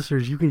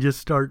processors, you can just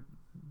start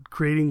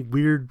creating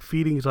weird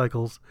feeding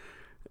cycles,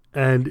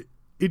 and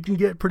it can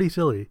get pretty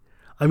silly.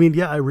 I mean,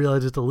 yeah, I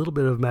realize it's a little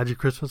bit of Magic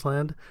Christmas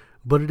Land,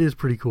 but it is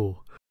pretty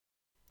cool.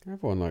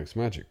 Everyone likes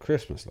Magic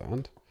Christmas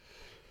Land.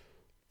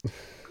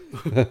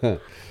 I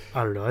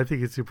don't know. I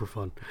think it's super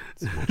fun.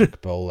 It's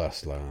Magic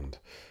Bolas Land.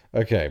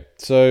 Okay,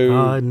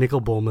 so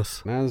Nicol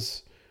Bolas.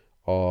 as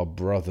our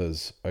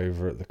brothers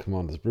over at the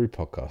Commander's Brew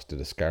podcast did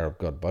a Scarab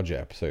God budget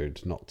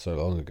episode not so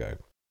long ago,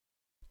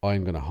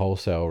 I'm going to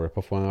wholesale rip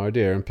off one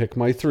idea and pick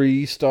my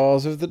 3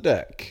 stars of the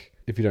deck.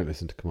 If you don't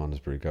listen to Commander's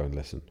Brew, go and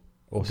listen.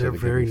 Also, they're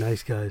very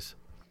nice guys.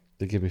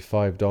 They give me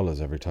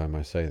 $5 every time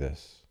I say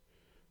this.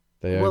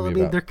 They owe Well, me I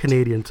mean, about... they're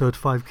Canadian, so it's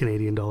 $5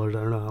 Canadian. I don't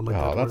know how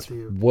much that's to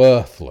you.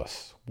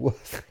 worthless.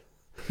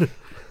 A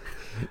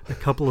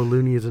couple of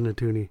loonies and a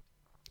toonie.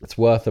 It's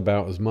worth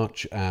about as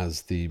much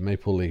as the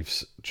Maple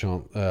Leafs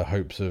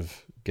hopes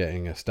of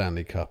getting a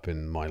Stanley Cup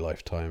in my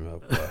lifetime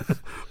at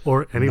worth.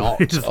 Or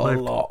anybody's Not a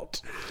lifetime.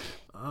 lot.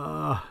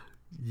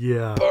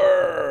 Yeah.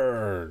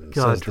 Burn!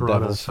 God, Says the Toronto,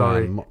 Devils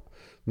sorry. fan.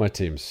 My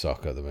teams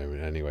suck at the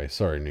moment anyway.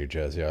 Sorry, New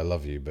Jersey. I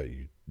love you, but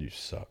you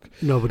suck.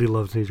 Nobody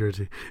loves New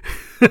Jersey.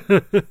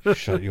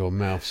 Shut your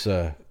mouth,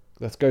 sir.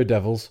 Let's go,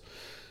 Devils.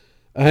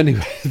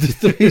 Anyway, the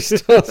 3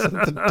 stars of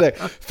the deck.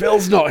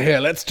 Phil's not here.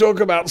 Let's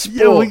talk about sports.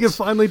 Yeah, we can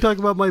finally talk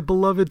about my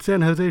beloved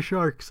San Jose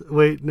Sharks.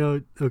 Wait,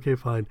 no. Okay,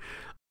 fine.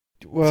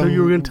 Well, So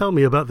you were going to tell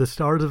me about the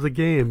stars of the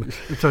game.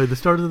 Sorry, the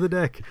stars of the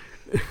deck.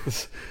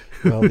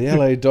 well, the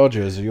LA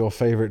Dodgers are your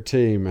favorite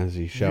team, as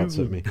he shouts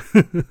at me.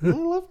 I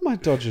love my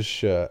Dodgers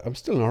shirt. I'm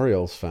still an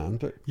Orioles fan,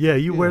 but Yeah,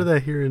 you wear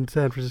that here in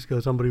San Francisco.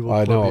 Somebody will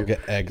I club know you. I'll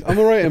get egged. I'm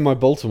all right in my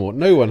Baltimore.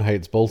 No one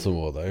hates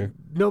Baltimore, though.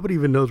 Nobody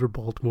even knows where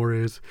Baltimore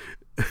is.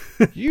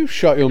 You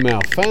shut your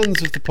mouth.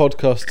 Fans of the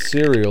podcast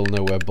Serial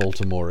know where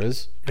Baltimore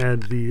is,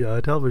 And the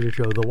television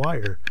show The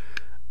Wire.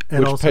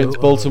 And which also paints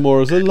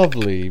Baltimore as a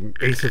lovely...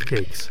 Ace of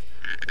Cakes,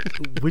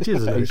 which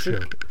is an ace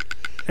show.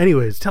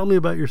 Anyways, tell me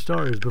about your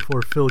stars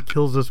before Phil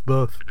kills us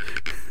both.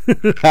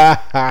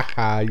 Ha ha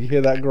ha. You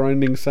hear that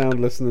grinding sound,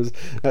 listeners?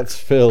 That's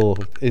Phil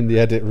in the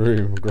edit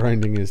room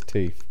grinding his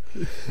teeth.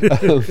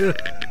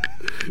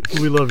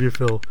 We love you,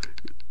 Phil.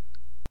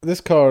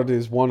 This card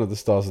is one of the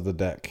stars of the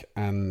deck,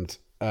 and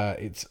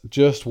it's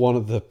just one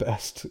of the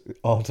best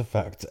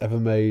artifacts ever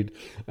made.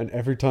 And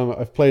every time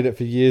I've played it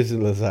for years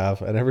in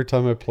Lazav, and every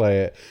time I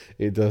play it,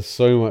 it does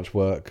so much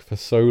work for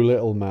so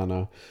little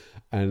mana.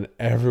 And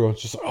everyone's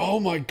just like, oh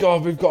my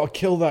god, we've got to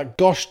kill that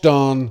gosh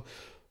darn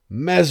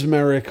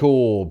Mesmeric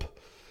Orb.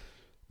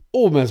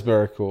 Or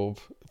Mesmeric Orb.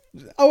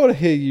 I want to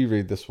hear you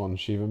read this one,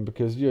 Shivan,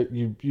 because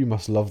you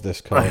must love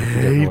this card. I if you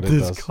don't know hate what it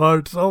this does.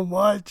 card so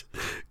much.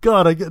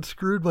 God, I get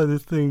screwed by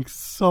this thing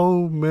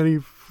so many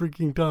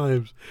freaking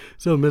times.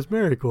 So,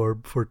 Mesmeric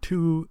Orb, for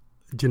 2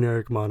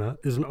 generic mana,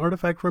 is an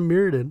artifact from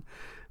Mirrodin,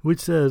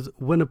 which says,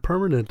 when a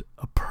permanent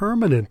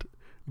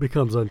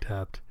becomes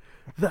untapped,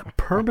 that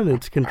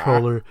permanent's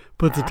controller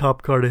puts a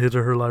top card of his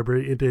or her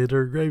library into his or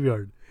her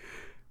graveyard.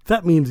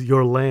 That means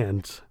your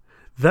lands.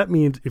 That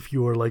means if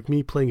you are like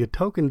me playing a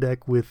token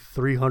deck with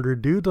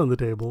 300 dudes on the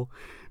table,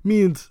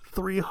 means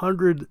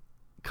 300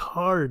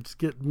 cards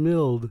get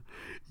milled.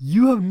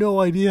 You have no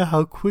idea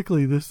how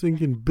quickly this thing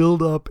can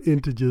build up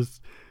into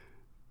just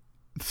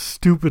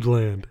stupid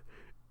land.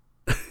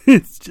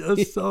 It's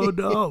just so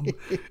dumb.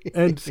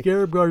 And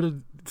Scarab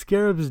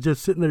is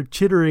just sitting there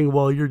chittering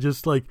while you're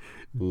just like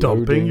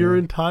dumping Loading. your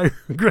entire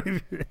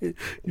graveyard.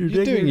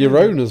 You're doing your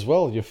own as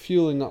well. You're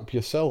fueling up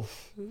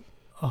yourself.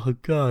 Oh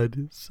God,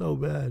 it's so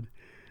bad.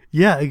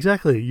 Yeah,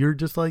 exactly. You're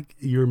just like,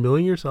 you're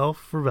milling yourself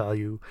for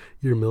value.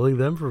 You're milling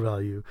them for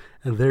value.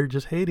 And they're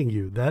just hating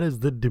you. That is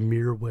the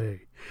Dimir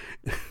way.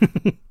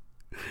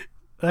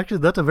 Actually,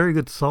 that's a very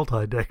good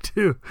Sultai deck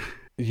too.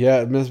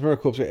 Yeah,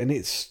 Mesmeric Orb, and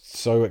it's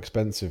so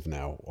expensive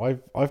now.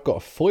 I've got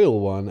a foil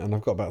one, and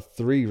I've got about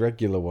 3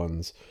 regular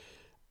ones,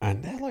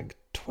 and they're like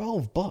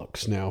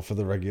 $12 now for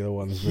the regular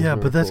ones. Yeah,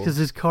 but that's Mesmeric because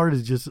Orb. this card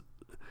is just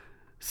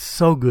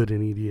so good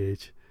in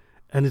EDH.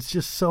 And it's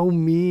just so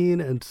mean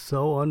and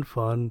so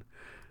unfun.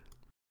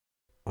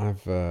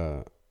 I've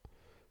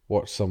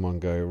watched someone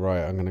go,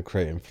 right, I'm going to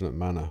create infinite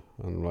mana.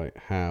 And I'm like,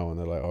 how? And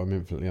they're like, oh, I'm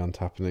infinitely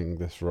untapping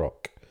this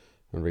rock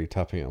and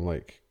retapping it. I'm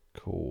like,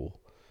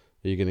 cool.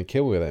 Are you going to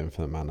kill me with that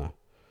infinite mana?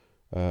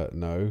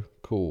 No.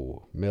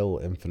 Cool. Mill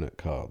infinite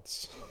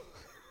cards.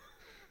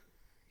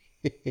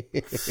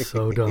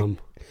 So dumb.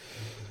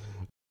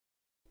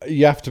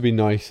 You have to be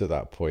nice at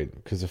that point,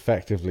 because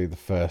effectively the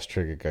first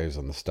trigger goes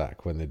on the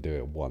stack when they do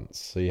it once.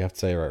 So you have to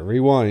say, right,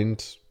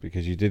 rewind,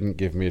 because you didn't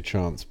give me a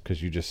chance,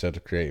 because you just said to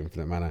create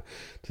infinite mana,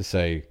 to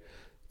say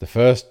the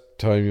first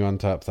time you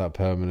untap that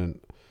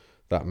permanent,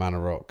 that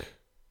mana rock,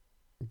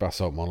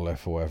 Basalt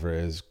Monolith or whatever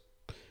it is,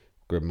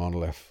 Grid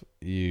Monolith,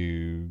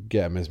 you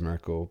get a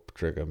Mesmeric Orb,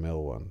 trigger,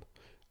 mill one.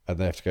 And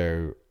they have to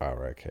go, oh,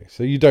 right, okay.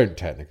 So you don't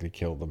technically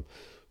kill them.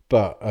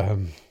 But,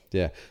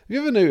 yeah. Have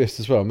you ever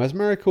noticed as well,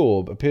 Mesmeric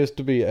Orb appears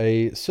to be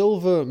a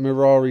silver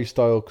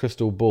Mirari-style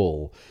crystal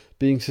ball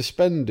being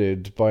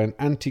suspended by an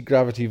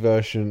anti-gravity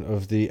version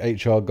of the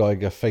H.R.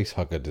 Geiger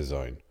facehugger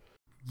design.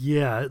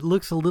 Yeah, it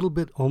looks a little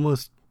bit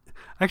almost...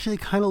 Actually,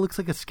 it kind of looks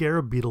like a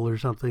scarab beetle or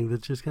something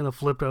that's just kind of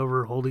flipped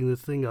over holding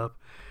this thing up.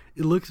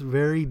 It looks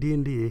very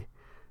D&D.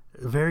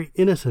 Very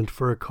innocent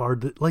for a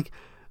card that... Like,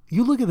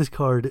 you look at this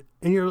card,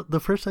 and the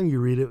first time you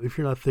read it, if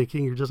you're not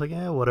thinking, you're just like,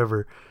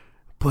 whatever.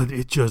 But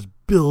it just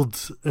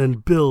builds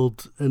and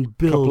builds and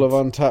builds. Couple of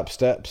untap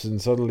steps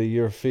and suddenly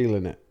you're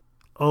feeling it.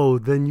 Oh,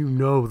 then you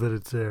know that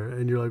it's there.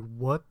 And you're like,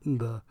 what in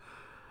the...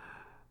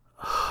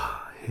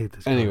 I hate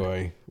this card.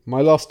 Anyway,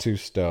 my last 2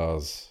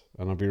 stars,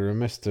 and I'll be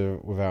remiss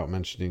without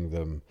mentioning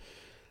them,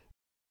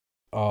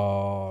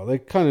 they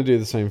kind of do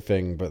the same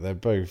thing, but they're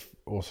both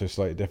also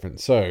slightly different.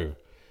 So,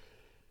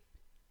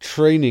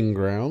 Training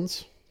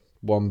Grounds,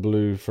 1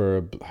 blue for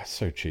a...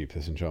 So cheap,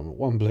 this enchantment.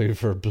 1 blue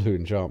for a blue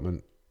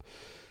enchantment.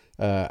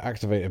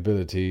 Activated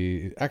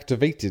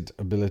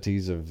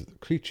abilities of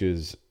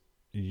creatures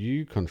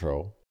you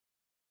control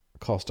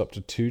cost up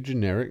to 2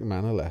 generic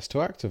mana less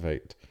to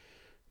activate.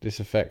 This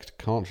effect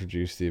can't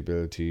reduce the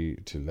ability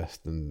to less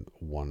than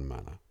 1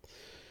 mana.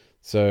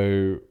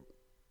 So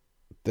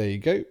there you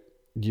go.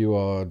 You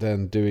are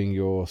then doing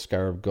your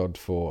Scarab God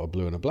for a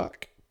blue and a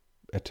black,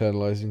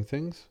 eternalizing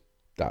things.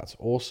 That's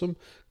awesome.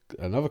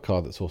 Another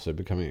card that's also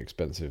becoming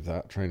expensive,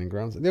 that Training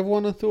Grounds. And the other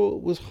one I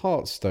thought was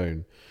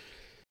Heartstone.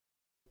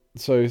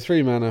 So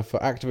 3 mana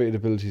for activated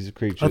abilities of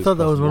creatures. I thought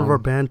that was one of our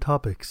banned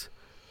topics.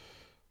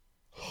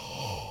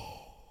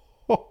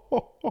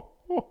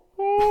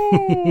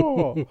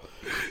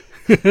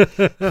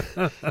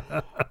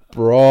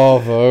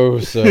 Bravo,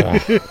 sir.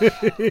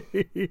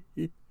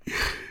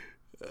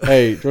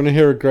 Hey, do you want to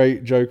hear a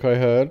great joke I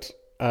heard?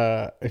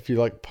 If you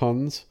like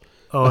puns.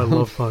 Oh, I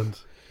love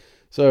puns.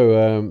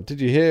 So,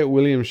 did you hear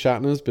William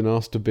Shatner's been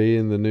asked to be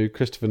in the new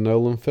Christopher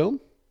Nolan film?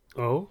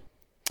 Oh?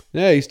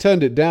 Yeah, he's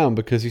turned it down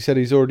because he said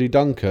he's already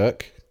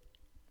Dunkirk.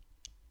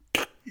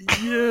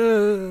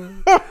 Yeah.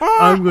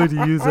 I'm going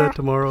to use that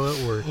tomorrow at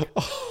work.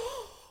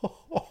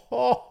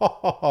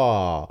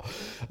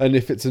 And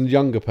if it's a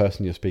younger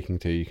person you're speaking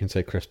to, you can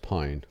say Chris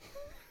Pine.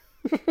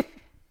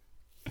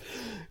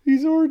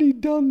 He's already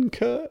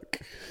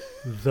Dunkirk.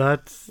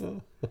 That's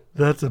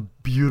a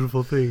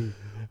beautiful thing.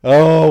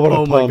 Oh, what a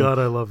pun. Oh my god,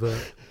 I love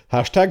that.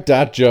 Hashtag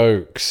dad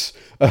jokes.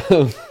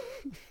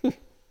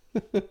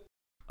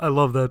 I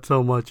love that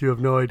so much. You have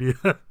no idea.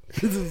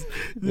 This is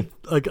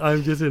like,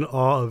 I'm just in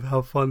awe of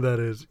how fun that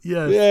is.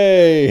 Yes.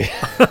 Yay.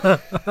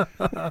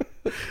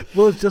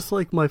 Well, it's just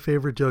like my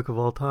favorite joke of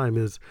all time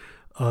is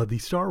the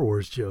Star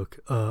Wars joke.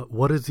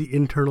 What is the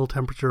internal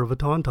temperature of a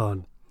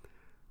tauntaun?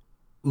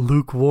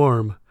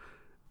 Lukewarm.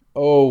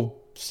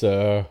 Oh,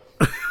 sir.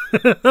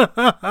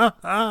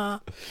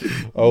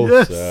 Oh,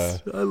 yes,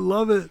 sir. I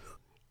love it.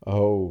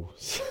 Oh.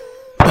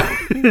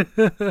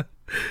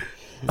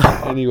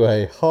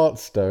 Anyway,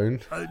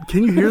 Heartstone.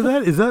 Can you hear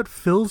that? Is that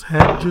Phil's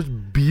head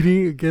just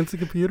beating against the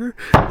computer?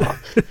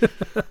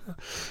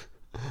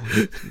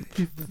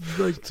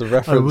 Like, it's a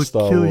reference to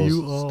Star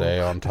Wars. Stay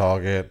on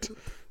target.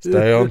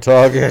 Stay on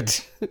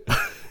target.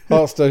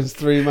 Heartstone's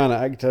 3 mana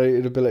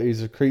activated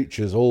abilities of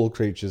creatures. All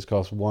creatures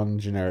cost 1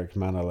 generic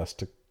mana less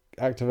to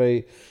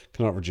activate.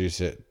 Cannot reduce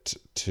it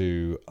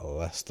to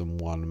less than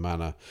 1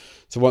 mana.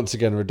 So once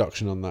again, a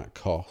reduction on that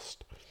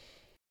cost.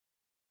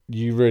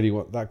 You really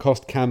want that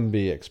cost can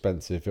be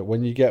expensive, but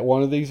when you get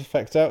one of these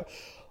effects out,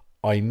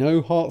 I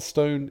know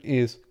Heartstone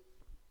is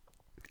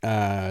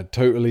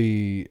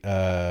totally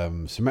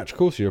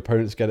symmetrical, so your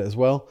opponents get it as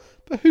well.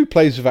 But who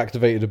plays with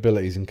activated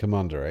abilities in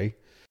Commander, eh?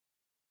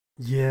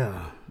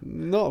 Yeah,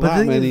 not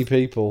that many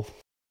people.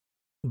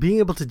 Being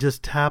able to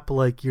just tap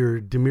like your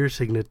Dimir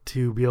Signet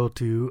to be able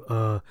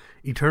to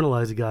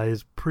eternalize a guy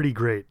is pretty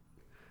great.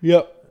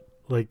 Yep.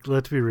 Like,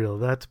 let's be real,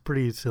 that's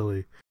pretty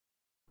silly.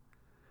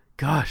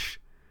 Gosh.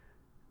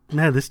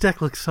 Man, this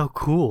deck looks so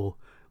cool.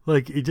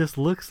 Like, it just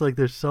looks like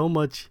there's so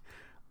much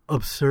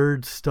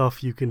absurd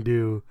stuff you can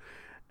do.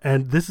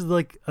 And this is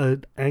like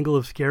an angle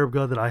of Scarab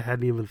God that I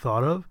hadn't even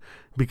thought of,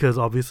 because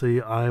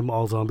obviously I'm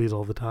all zombies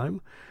all the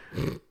time.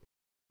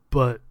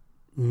 But,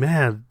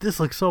 man, this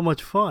looks so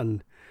much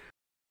fun.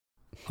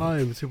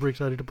 I'm super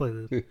excited to play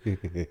this.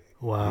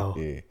 Wow.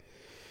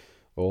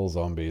 All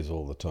zombies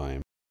all the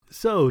time.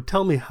 So,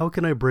 tell me, how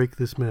can I break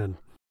this man?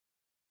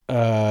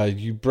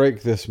 You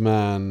break this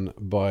man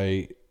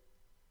by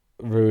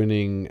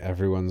ruining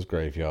everyone's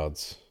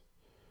graveyards.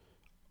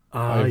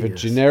 Either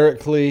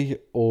generically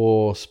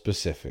or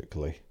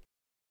specifically.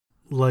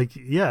 Like,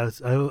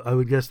 yes, I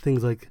would guess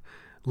things like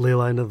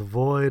Leyline of the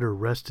Void or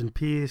Rest in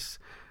Peace.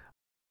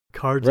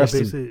 Cards Rest that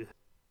basically... in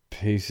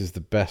Peace is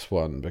the best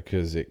one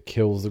because it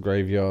kills the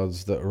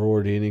graveyards that are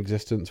already in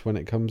existence when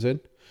it comes in.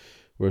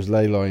 Whereas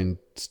Leyline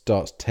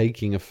starts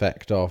taking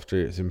effect after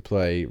it's in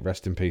play.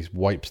 Rest in Peace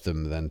wipes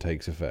them, then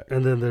takes effect.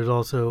 And then there's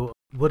also,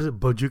 what is it,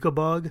 Bojuka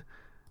Bog?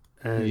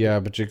 And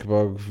Bojuka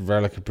Bog,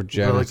 Relic of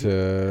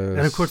Progenitor.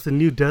 And of course the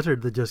new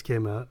desert that just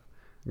came out.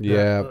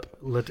 Yep.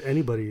 Let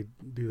anybody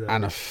do that.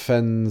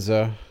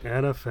 Anafenza.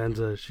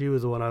 Anafenza. She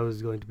was the one I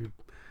was going to be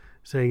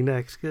saying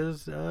next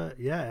because,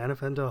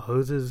 Anafenza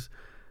hoses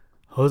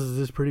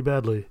this pretty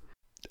badly.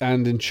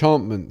 And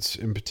enchantments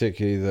in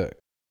particular that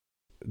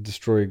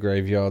destroy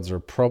graveyards are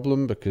a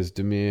problem because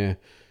Dimir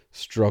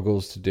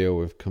struggles to deal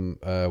with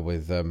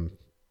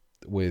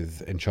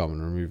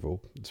enchantment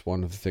removal. It's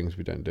one of the things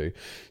we don't do.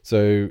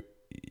 So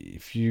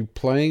if you're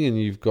playing and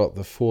you've got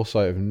the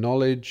Foresight of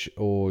Knowledge,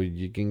 or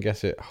you can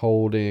guess it,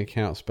 holding a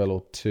counterspell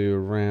or 2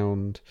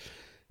 around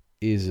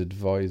is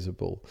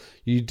advisable.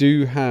 You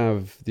do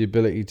have the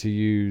ability to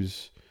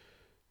use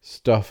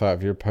stuff out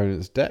of your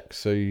opponent's deck,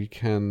 so you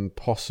can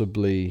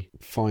possibly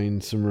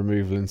find some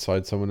removal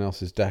inside someone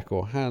else's deck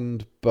or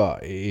hand,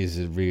 but it is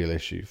a real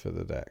issue for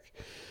the deck.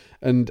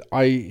 And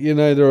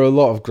there are a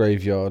lot of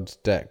graveyard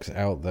decks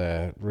out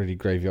there, really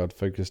graveyard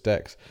focused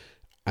decks,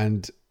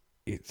 and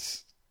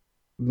it's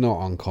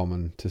not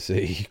uncommon to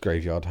see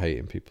graveyard hate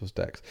in people's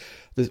decks.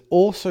 There's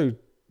also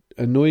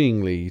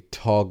annoyingly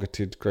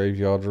targeted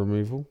graveyard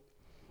removal.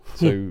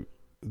 So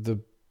the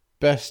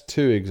best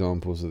two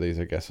examples of these,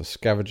 I guess, are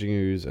Scavenging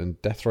Ooze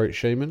and Deathrite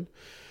Shaman.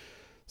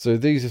 So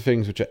these are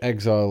things which are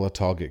exile a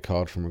target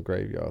card from a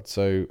graveyard.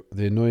 So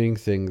the annoying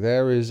thing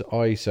there is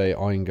I say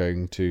I'm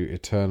going to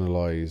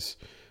eternalize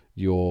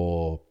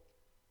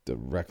the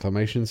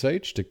Reclamation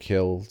Sage to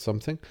kill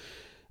something.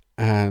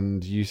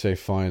 And you say,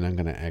 fine, I'm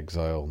going to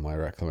exile my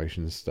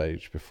Reclamation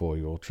Sage before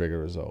your trigger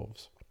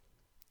resolves.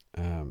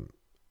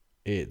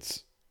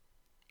 It's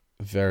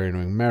very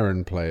annoying.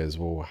 Merrin players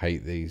will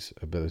hate these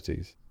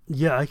abilities.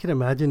 Yeah, I can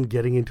imagine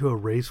getting into a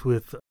race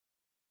with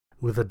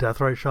a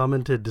Deathrite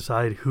Shaman to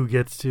decide who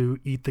gets to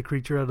eat the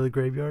creature out of the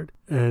graveyard,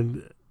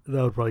 and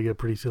that would probably get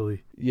pretty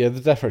silly. Yeah, the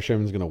Deathrite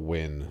Shaman's going to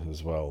win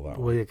as well.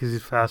 Well, yeah, because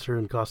he's faster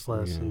and costs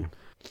less. Yeah. And...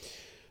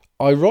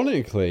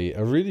 Ironically,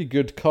 a really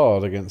good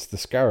card against the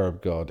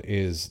Scarab God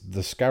is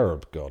the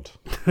Scarab God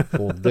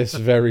for this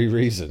very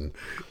reason.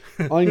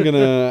 I'm going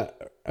to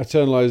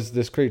eternalize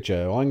this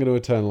creature. I'm going to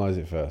eternalize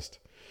it first.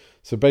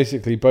 So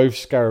basically, both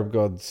Scarab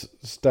Gods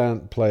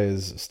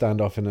players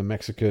stand off in a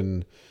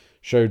Mexican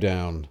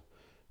showdown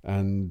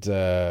and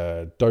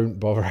don't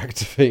bother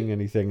activating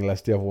anything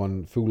unless the other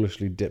one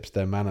foolishly dips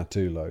their mana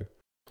too low.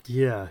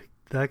 Yeah,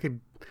 that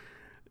could...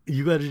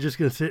 You guys are just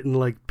going to sit and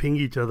like ping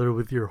each other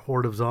with your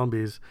horde of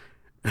zombies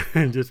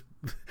and just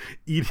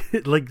eat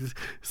it, like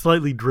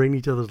slightly drain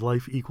each other's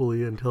life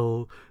equally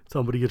until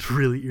somebody gets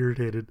really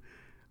irritated.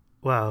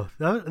 Wow,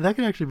 that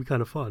can actually be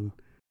kind of fun.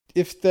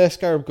 If their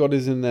Scarab God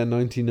is in their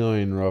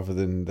 99 rather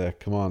than their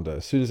commander,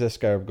 as soon as their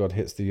Scarab God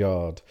hits the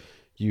yard,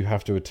 you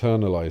have to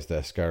eternalize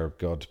their Scarab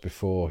God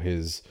before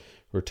his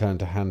return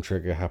to hand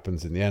trigger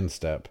happens in the end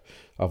step.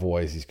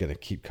 Otherwise, he's going to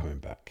keep coming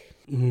back.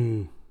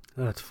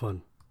 That's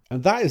fun.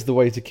 And that is the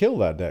way to kill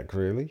that deck,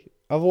 really.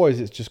 Otherwise,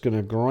 it's just going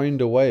to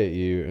grind away at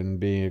you and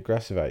being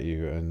aggressive at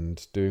you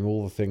and doing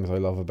all the things I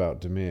love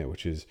about Dimir,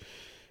 which is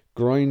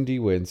grindy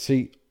win.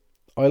 See,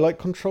 I like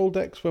control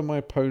decks where my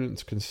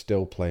opponents can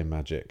still play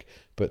Magic,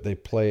 but they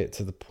play it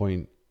to the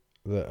point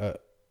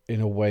that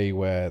in a way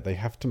where they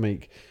have to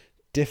make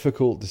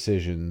difficult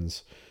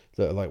decisions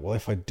that are like, well,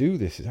 if I do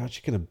this, it's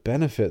actually going to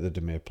benefit the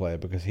Dimir player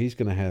because he's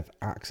going to have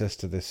access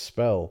to this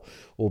spell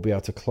or be able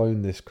to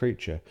clone this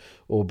creature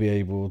or be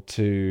able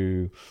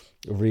to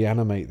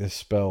reanimate this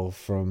spell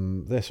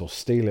from this or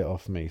steal it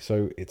off me.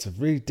 So it's a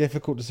really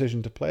difficult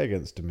decision to play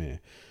against Dimir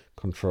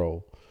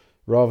control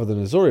rather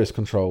than Azorius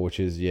control, which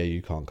is, yeah,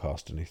 you can't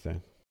cast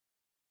anything.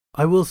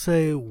 I will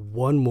say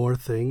one more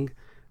thing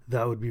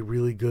that would be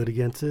really good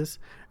against this,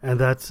 and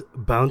that's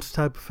bounce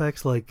type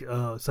effects like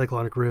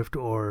Cyclonic Rift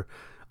or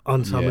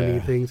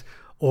unsummoning things,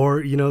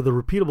 or the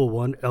repeatable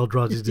one,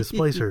 Eldrazi's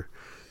Displacer,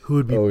 who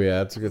would be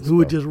that's a good who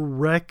would just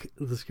wreck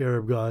the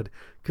Scarab God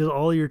because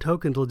all your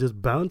tokens will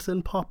just bounce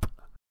and pop.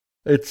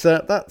 It's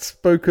that's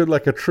spoken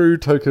like a true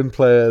token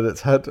player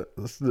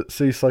that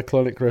sees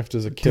Cyclonic Rift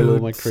as a kill all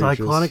my creatures.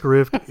 Cyclonic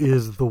Rift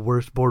is the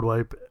worst board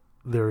wipe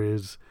there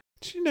is.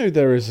 Do you know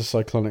there is a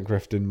Cyclonic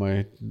Rift in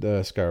my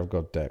Scarab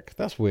God deck?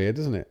 That's weird,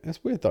 isn't it?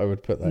 It's weird that I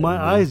would put that My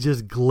in eyes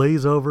just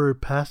glaze over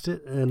past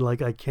it, and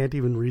like I can't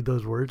even read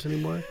those words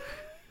anymore.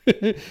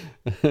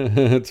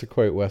 To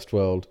quote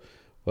Westworld,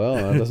 well,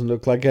 that doesn't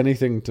look like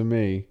anything to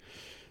me.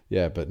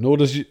 Yeah, but nor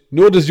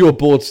does your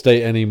board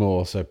state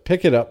anymore, so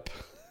pick it up.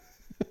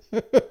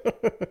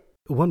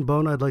 One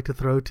bone I'd like to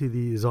throw to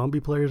the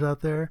zombie players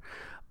out there.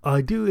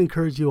 I do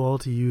encourage you all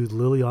to use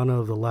Liliana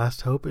of the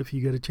Last Hope if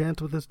you get a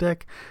chance with this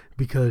deck,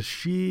 because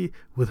she,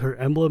 with her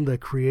emblem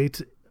that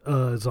creates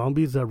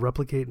zombies that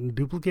replicate and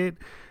duplicate,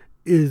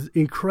 is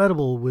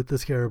incredible with the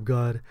Scarab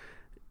God.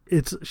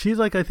 She's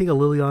like, I think, a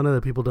Liliana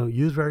that people don't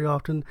use very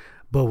often,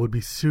 but would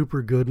be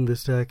super good in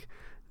this deck,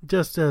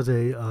 just as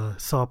a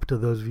sop to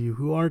those of you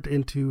who aren't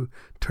into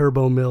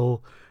Turbo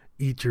Mill,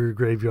 eat your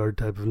graveyard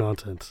type of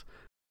nonsense.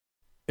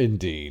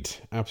 Indeed.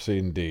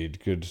 Absolutely indeed.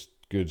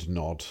 Good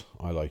nod.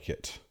 I like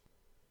it.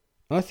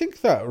 And I think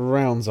that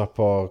rounds up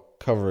our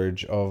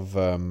coverage of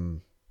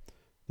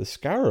the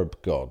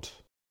Scarab God.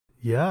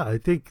 Yeah, I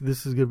think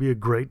this is going to be a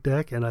great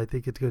deck, and I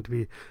think it's going to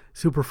be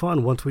super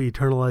fun once we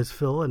eternalize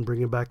Phil and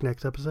bring him back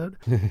next episode.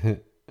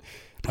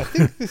 I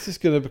think this is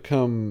going to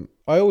become...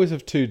 I always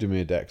have two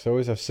Dimir decks. I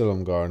always have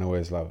Silumgar and I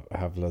always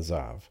have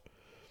Lazav.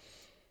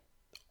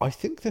 I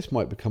think this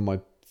might become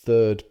my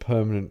third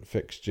permanent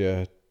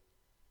fixture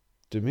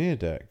Dimir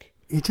deck.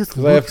 It just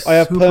looks I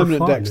have super permanent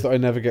fun. decks that I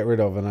never get rid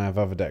of, and I have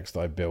other decks that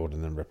I build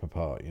and then rip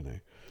apart,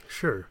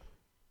 Sure.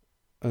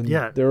 And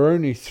yeah. There are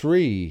only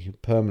 3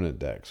 permanent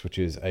decks, which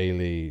is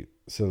Ailey,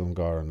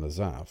 Silumgar, and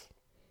Lazav.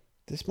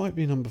 This might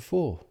be number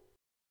 4.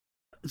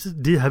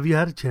 Have you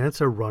had a chance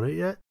to run it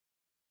yet?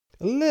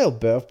 A little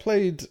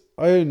bit.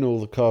 I own all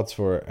the cards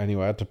for it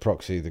anyway. I had to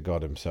proxy the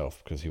god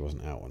himself because he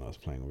wasn't out when I was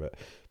playing with it.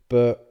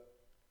 But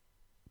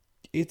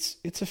it's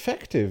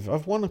effective.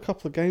 I've won a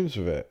couple of games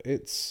with it.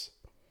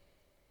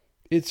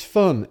 It's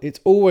fun. It's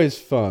always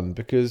fun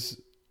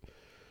because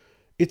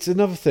it's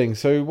another thing.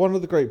 So one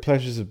of the great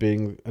pleasures of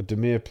being a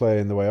Dimir player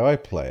in the way I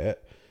play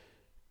it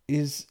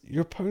is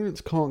your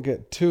opponents can't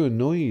get too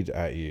annoyed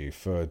at you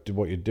for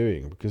what you're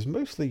doing because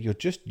mostly you're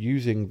just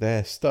using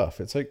their stuff.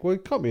 It's like, well,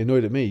 you can't be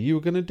annoyed at me. You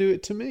were going to do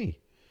it to me.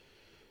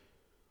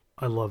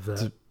 I love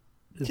that.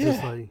 It's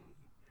just like,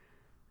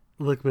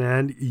 look,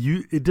 man,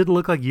 it didn't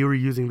look like you were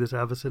using this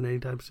Avacyn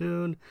anytime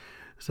soon,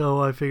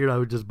 so I figured I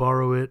would just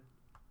borrow it.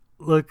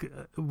 Look,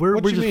 we're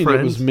what do just you mean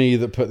friends. It was me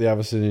that put the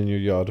Avacyn in your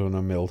yard when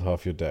I milled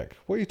half your deck?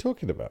 What are you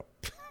talking about?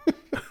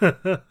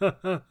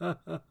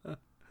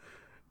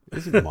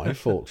 Isn't my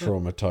fault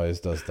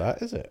Traumatized does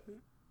that, is it?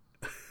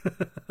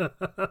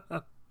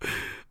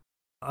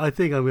 I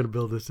think I'm going to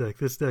build this deck.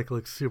 This deck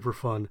looks super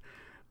fun.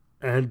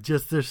 And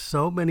just there's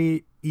so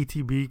many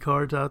ETB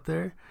cards out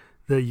there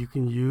that you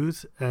can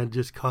use and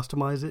just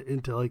customize it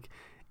into like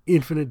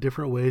infinite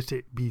different ways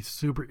to be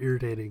super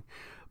irritating.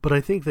 But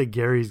I think that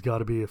Gary's got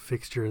to be a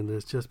fixture in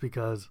this just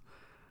because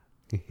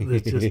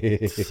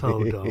it's just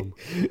so dumb.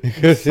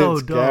 Because so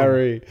it's dumb.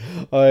 Gary.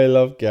 I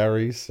love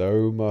Gary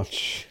so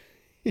much.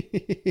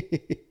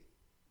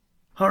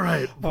 All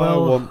right. I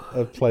Well, want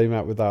a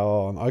playmat with that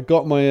on. I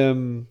got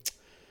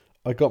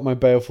my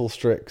Baleful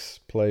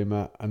Strix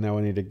playmat, and now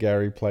I need a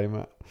Gary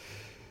playmat.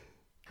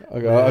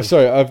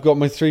 I've got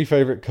my 3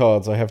 favourite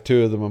cards. I have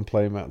 2 of them on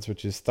playmats,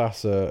 which is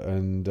Thassa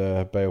and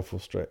Baleful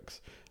Strix.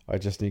 I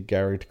just need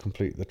Gary to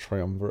complete the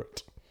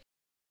triumvirate.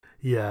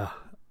 yeah.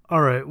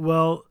 All right.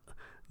 Well,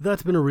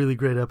 that's been a really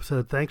great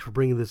episode. Thanks for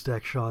bringing this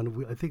deck,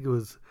 Sean. I think it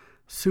was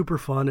super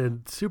fun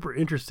and super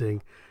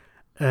interesting.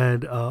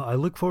 And I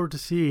look forward to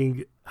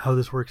seeing how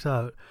this works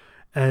out.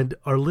 And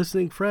our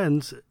listening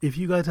friends, if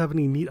you guys have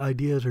any neat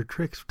ideas or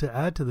tricks to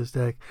add to this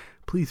deck,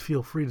 please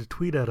feel free to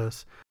tweet at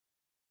us.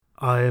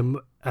 I am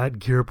at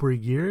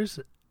GearUpWhereGears,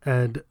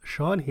 and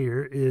Sean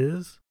here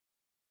is...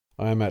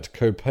 I am at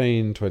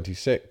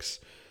Copain26,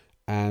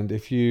 and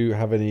if you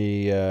have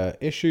any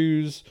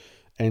issues,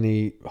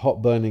 any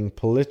hot-burning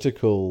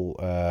political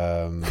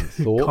thoughts...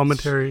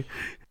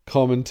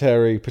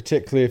 Commentary,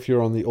 particularly if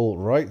you're on the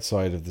alt-right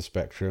side of the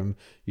spectrum,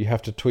 you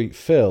have to tweet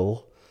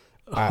Phil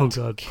at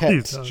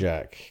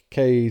Ketjack.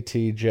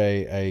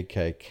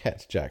 K-T-J-A-K,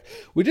 Ketjack.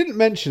 We didn't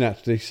mention,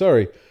 actually,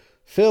 sorry,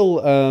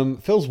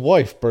 Phil's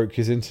wife broke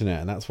his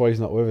internet, and that's why he's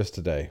not with us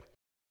today.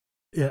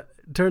 Yeah,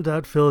 it turns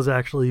out Phil has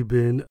actually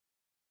been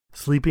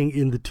sleeping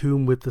in the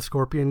tomb with the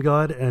Scorpion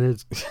God, and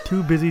is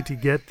too busy to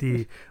get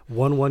the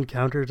 1/1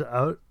 counters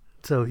out,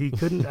 so he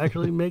couldn't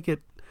actually make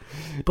it.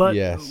 But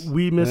yes.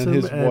 we miss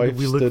him, and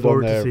we look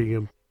forward to seeing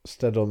him.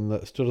 Stood on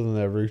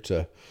their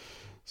router.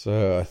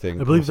 So I think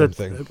I believe that's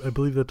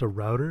a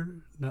router,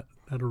 not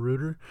a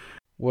router.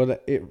 Well,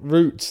 it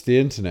routes the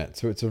internet,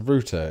 so it's a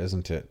router,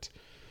 isn't it?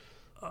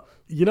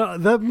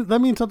 That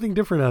means something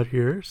different out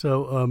here.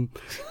 So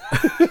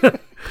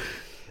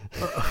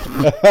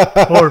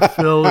poor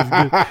Phil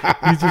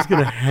he's just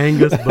gonna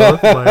hang us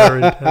both by our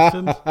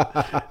intestines.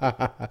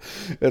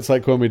 It's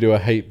like when we do a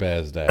Hate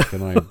Bears deck,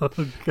 and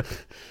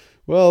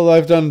well,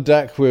 I've done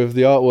deck with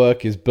the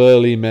artwork is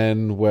burly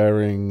men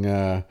wearing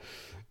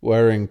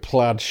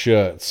plaid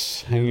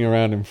shirts, hanging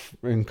around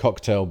in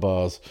cocktail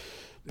bars.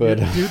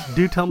 But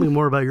do tell me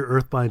more about your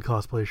Earthbind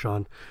cosplay,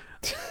 Sean.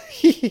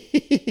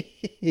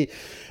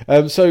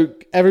 So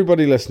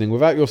everybody listening,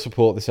 without your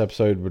support, this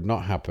episode would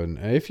not happen.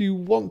 If you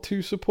want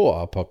to support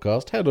our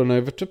podcast, head on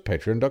over to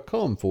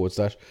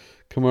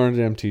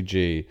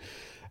patreon.com/CommandMTG.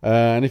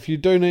 And if you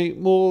donate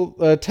more,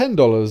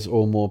 $10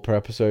 or more per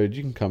episode,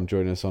 you can come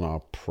join us on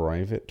our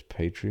private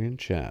Patreon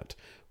chat,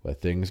 where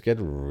things get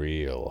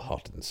real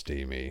hot and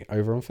steamy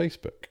over on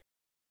Facebook.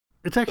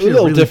 It's actually a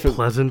really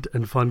pleasant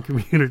and fun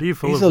community.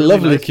 It's a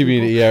lovely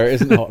community. Yeah,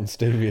 it isn't hot and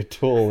steamy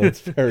at all.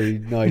 It's very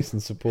nice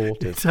and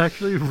supportive. It's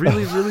actually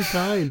really, really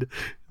kind.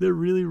 They're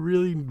really,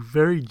 really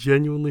very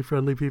genuinely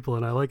friendly people,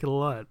 and I like it a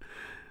lot.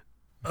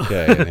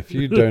 Okay, and if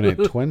you donate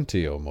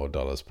 $20 or more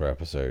per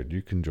episode,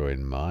 you can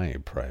join my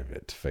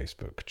private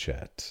Facebook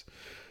chat,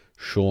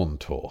 Sean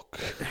Talk.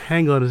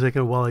 Hang on a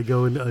second while I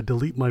go and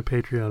delete my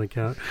Patreon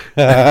account.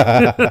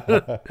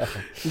 I've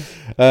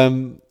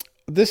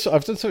done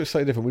something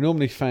slightly different. We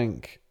normally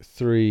thank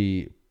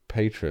 3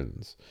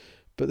 patrons,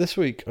 but this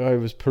week I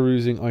was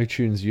perusing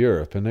iTunes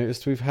Europe and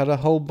noticed we've had a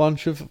whole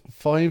bunch of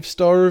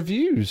 5-star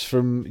reviews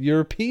from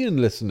European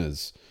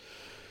listeners.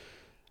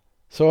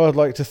 So I'd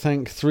like to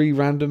thank 3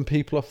 random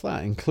people off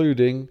that,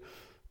 including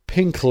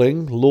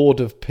Pinkling, Lord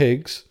of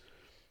Pigs.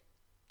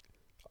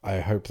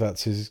 I hope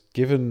that's his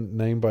given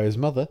name by his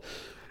mother.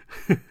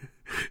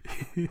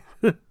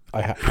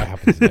 I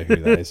happen to know who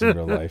that is in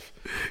real life.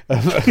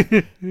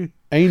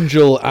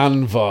 Angel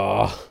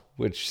Anvar,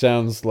 which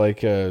sounds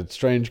like a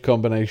strange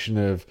combination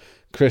of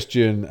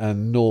Christian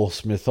and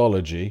Norse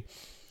mythology.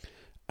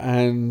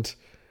 And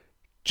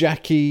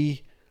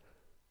Jackie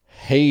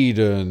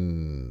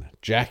Hayden,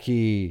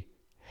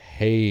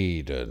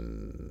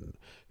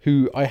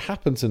 who I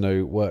happen to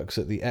know works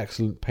at the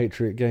excellent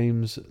Patriot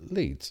Games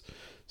Leeds.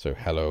 So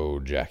hello,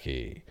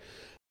 Jackie.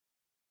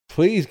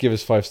 Please give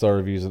us 5-star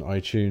reviews on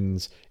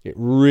iTunes. It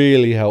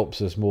really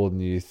helps us more than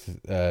you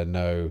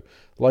know.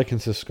 Like and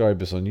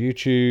subscribe us on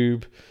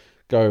YouTube.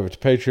 Go over to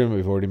Patreon,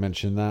 we've already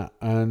mentioned that.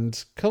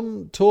 And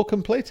come talk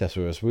and playtest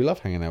with us. We love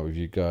hanging out with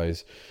you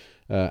guys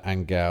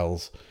and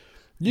gals.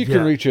 You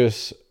can reach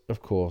us,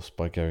 of course,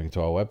 by going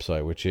to our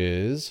website, which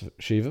is,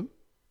 Shivam?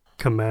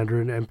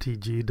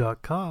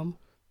 commanderinmtg.com.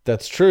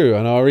 That's true.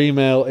 And our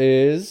email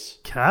is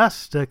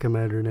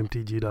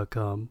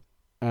cast@commanderinmtg.com.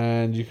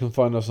 And you can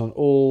find us on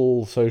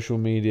all social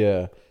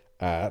media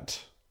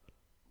at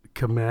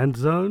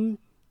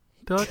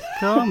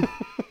commandzone.com.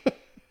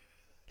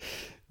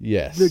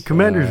 Yes. The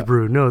Commander's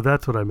Brew. No,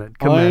 that's what I meant.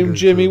 I'm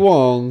Jimmy Brew.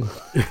 Wong.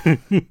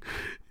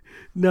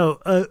 No,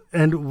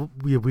 and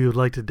we would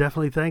like to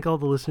definitely thank all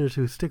the listeners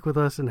who stick with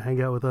us and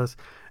hang out with us.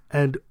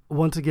 And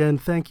once again,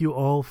 thank you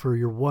all for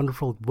your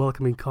wonderful,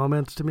 welcoming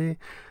comments to me.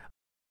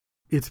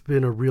 It's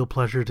been a real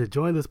pleasure to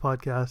join this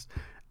podcast,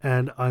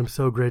 and I'm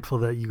so grateful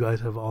that you guys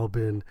have all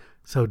been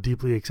so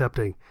deeply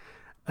accepting.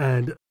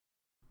 And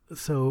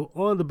so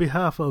on the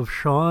behalf of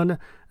Sean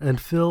and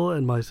Phil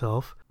and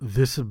myself,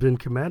 this has been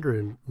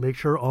Commanderin. Make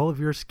sure all of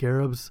your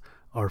scarabs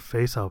are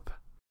face up.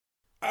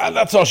 And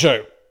that's our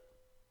show.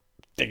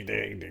 Ding,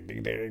 ding, ding,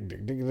 ding, ding,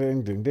 ding, ding,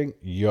 ding, ding, ding.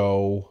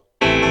 Yo.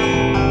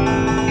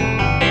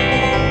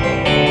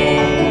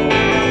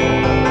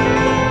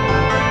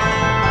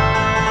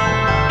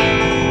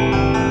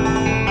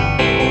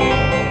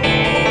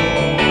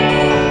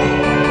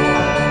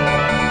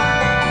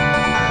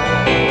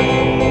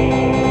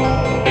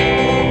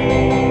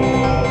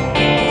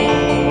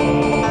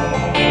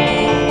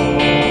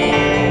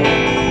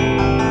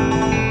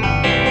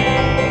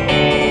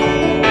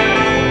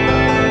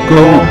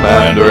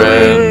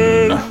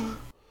 Commanderin.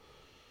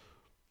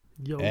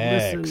 Yo,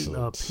 Excellent. listen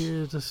up.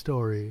 Here's a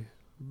story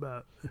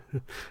about...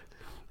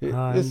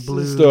 This is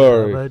a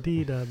story. Oh,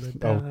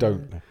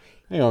 don't.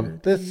 Hang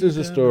on. This is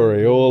a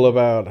story all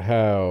about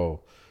how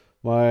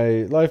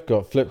my life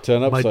got flipped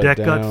turned upside down. My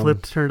deck got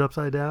flipped, turned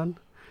upside down.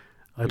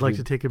 I'd like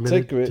to take a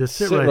minute. Just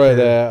sit right there.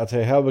 there. I'll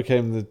tell you how I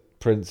became the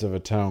prince of a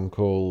town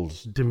called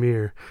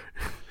Demir.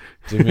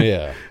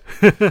 Demir.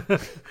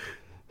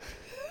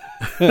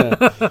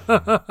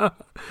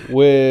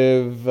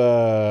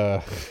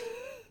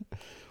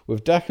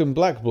 With Dak and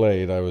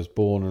Blackblade, I was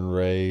born and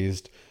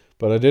raised,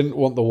 but I didn't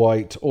want the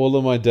white all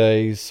of my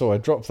days, so I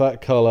dropped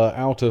that colour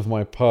out of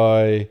my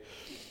pie,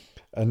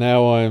 and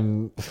now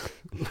I'm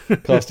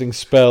casting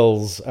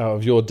spells out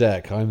of your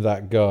deck. I'm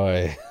that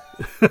guy.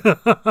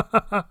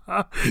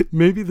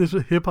 Maybe there's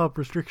hip-hop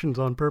restrictions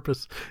on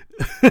purpose.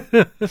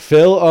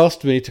 Phil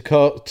asked me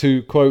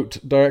to quote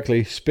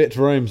directly, spit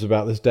rhymes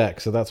about this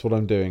deck, so that's what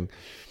I'm doing.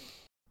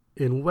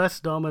 In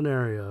West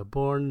Dominaria,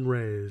 born and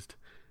raised.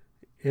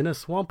 In a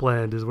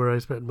swampland is where I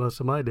spent most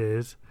of my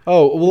days.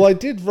 Oh, well, I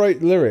did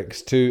write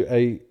lyrics to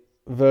a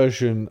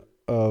version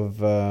of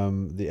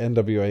the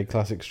NWA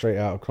classic Straight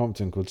Outta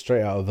Compton called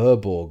Straight Outta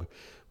Verborg,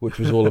 which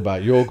was all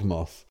about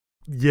Yawgmoth.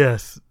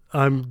 Yes.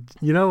 You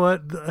know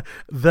what?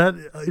 That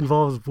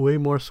involves way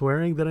more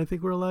swearing than I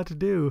think we're allowed to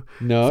do.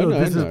 No,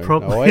 is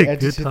probably I a good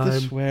edited time.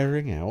 the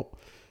swearing out,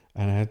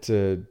 and I had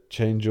to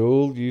change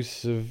all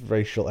use of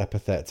racial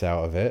epithets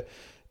out of it,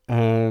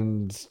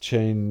 and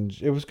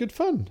change... It was good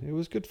fun.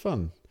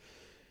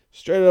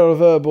 Straight out of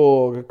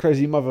Verborg, a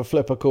crazy mother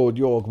flipper called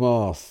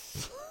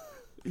Yawgmoth.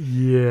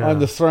 Yeah. I'm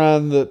the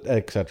Thran that...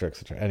 etc.,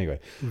 etc.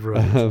 Anyway.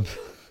 Right. I'm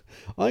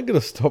going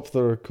to stop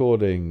the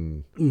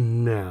recording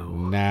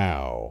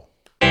now.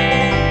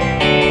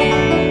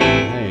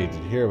 Hey,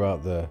 did you hear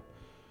about the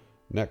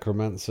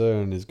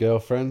necromancer and his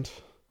girlfriend?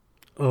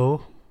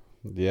 Oh?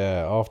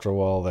 Yeah, after a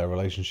while their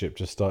relationship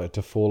just started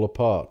to fall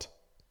apart.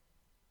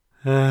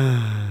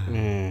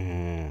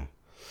 Yeah.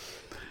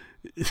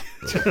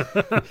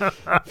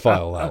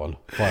 File that one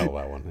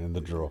in the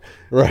drawer.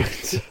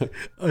 Right.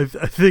 I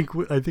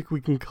think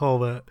we can call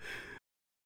that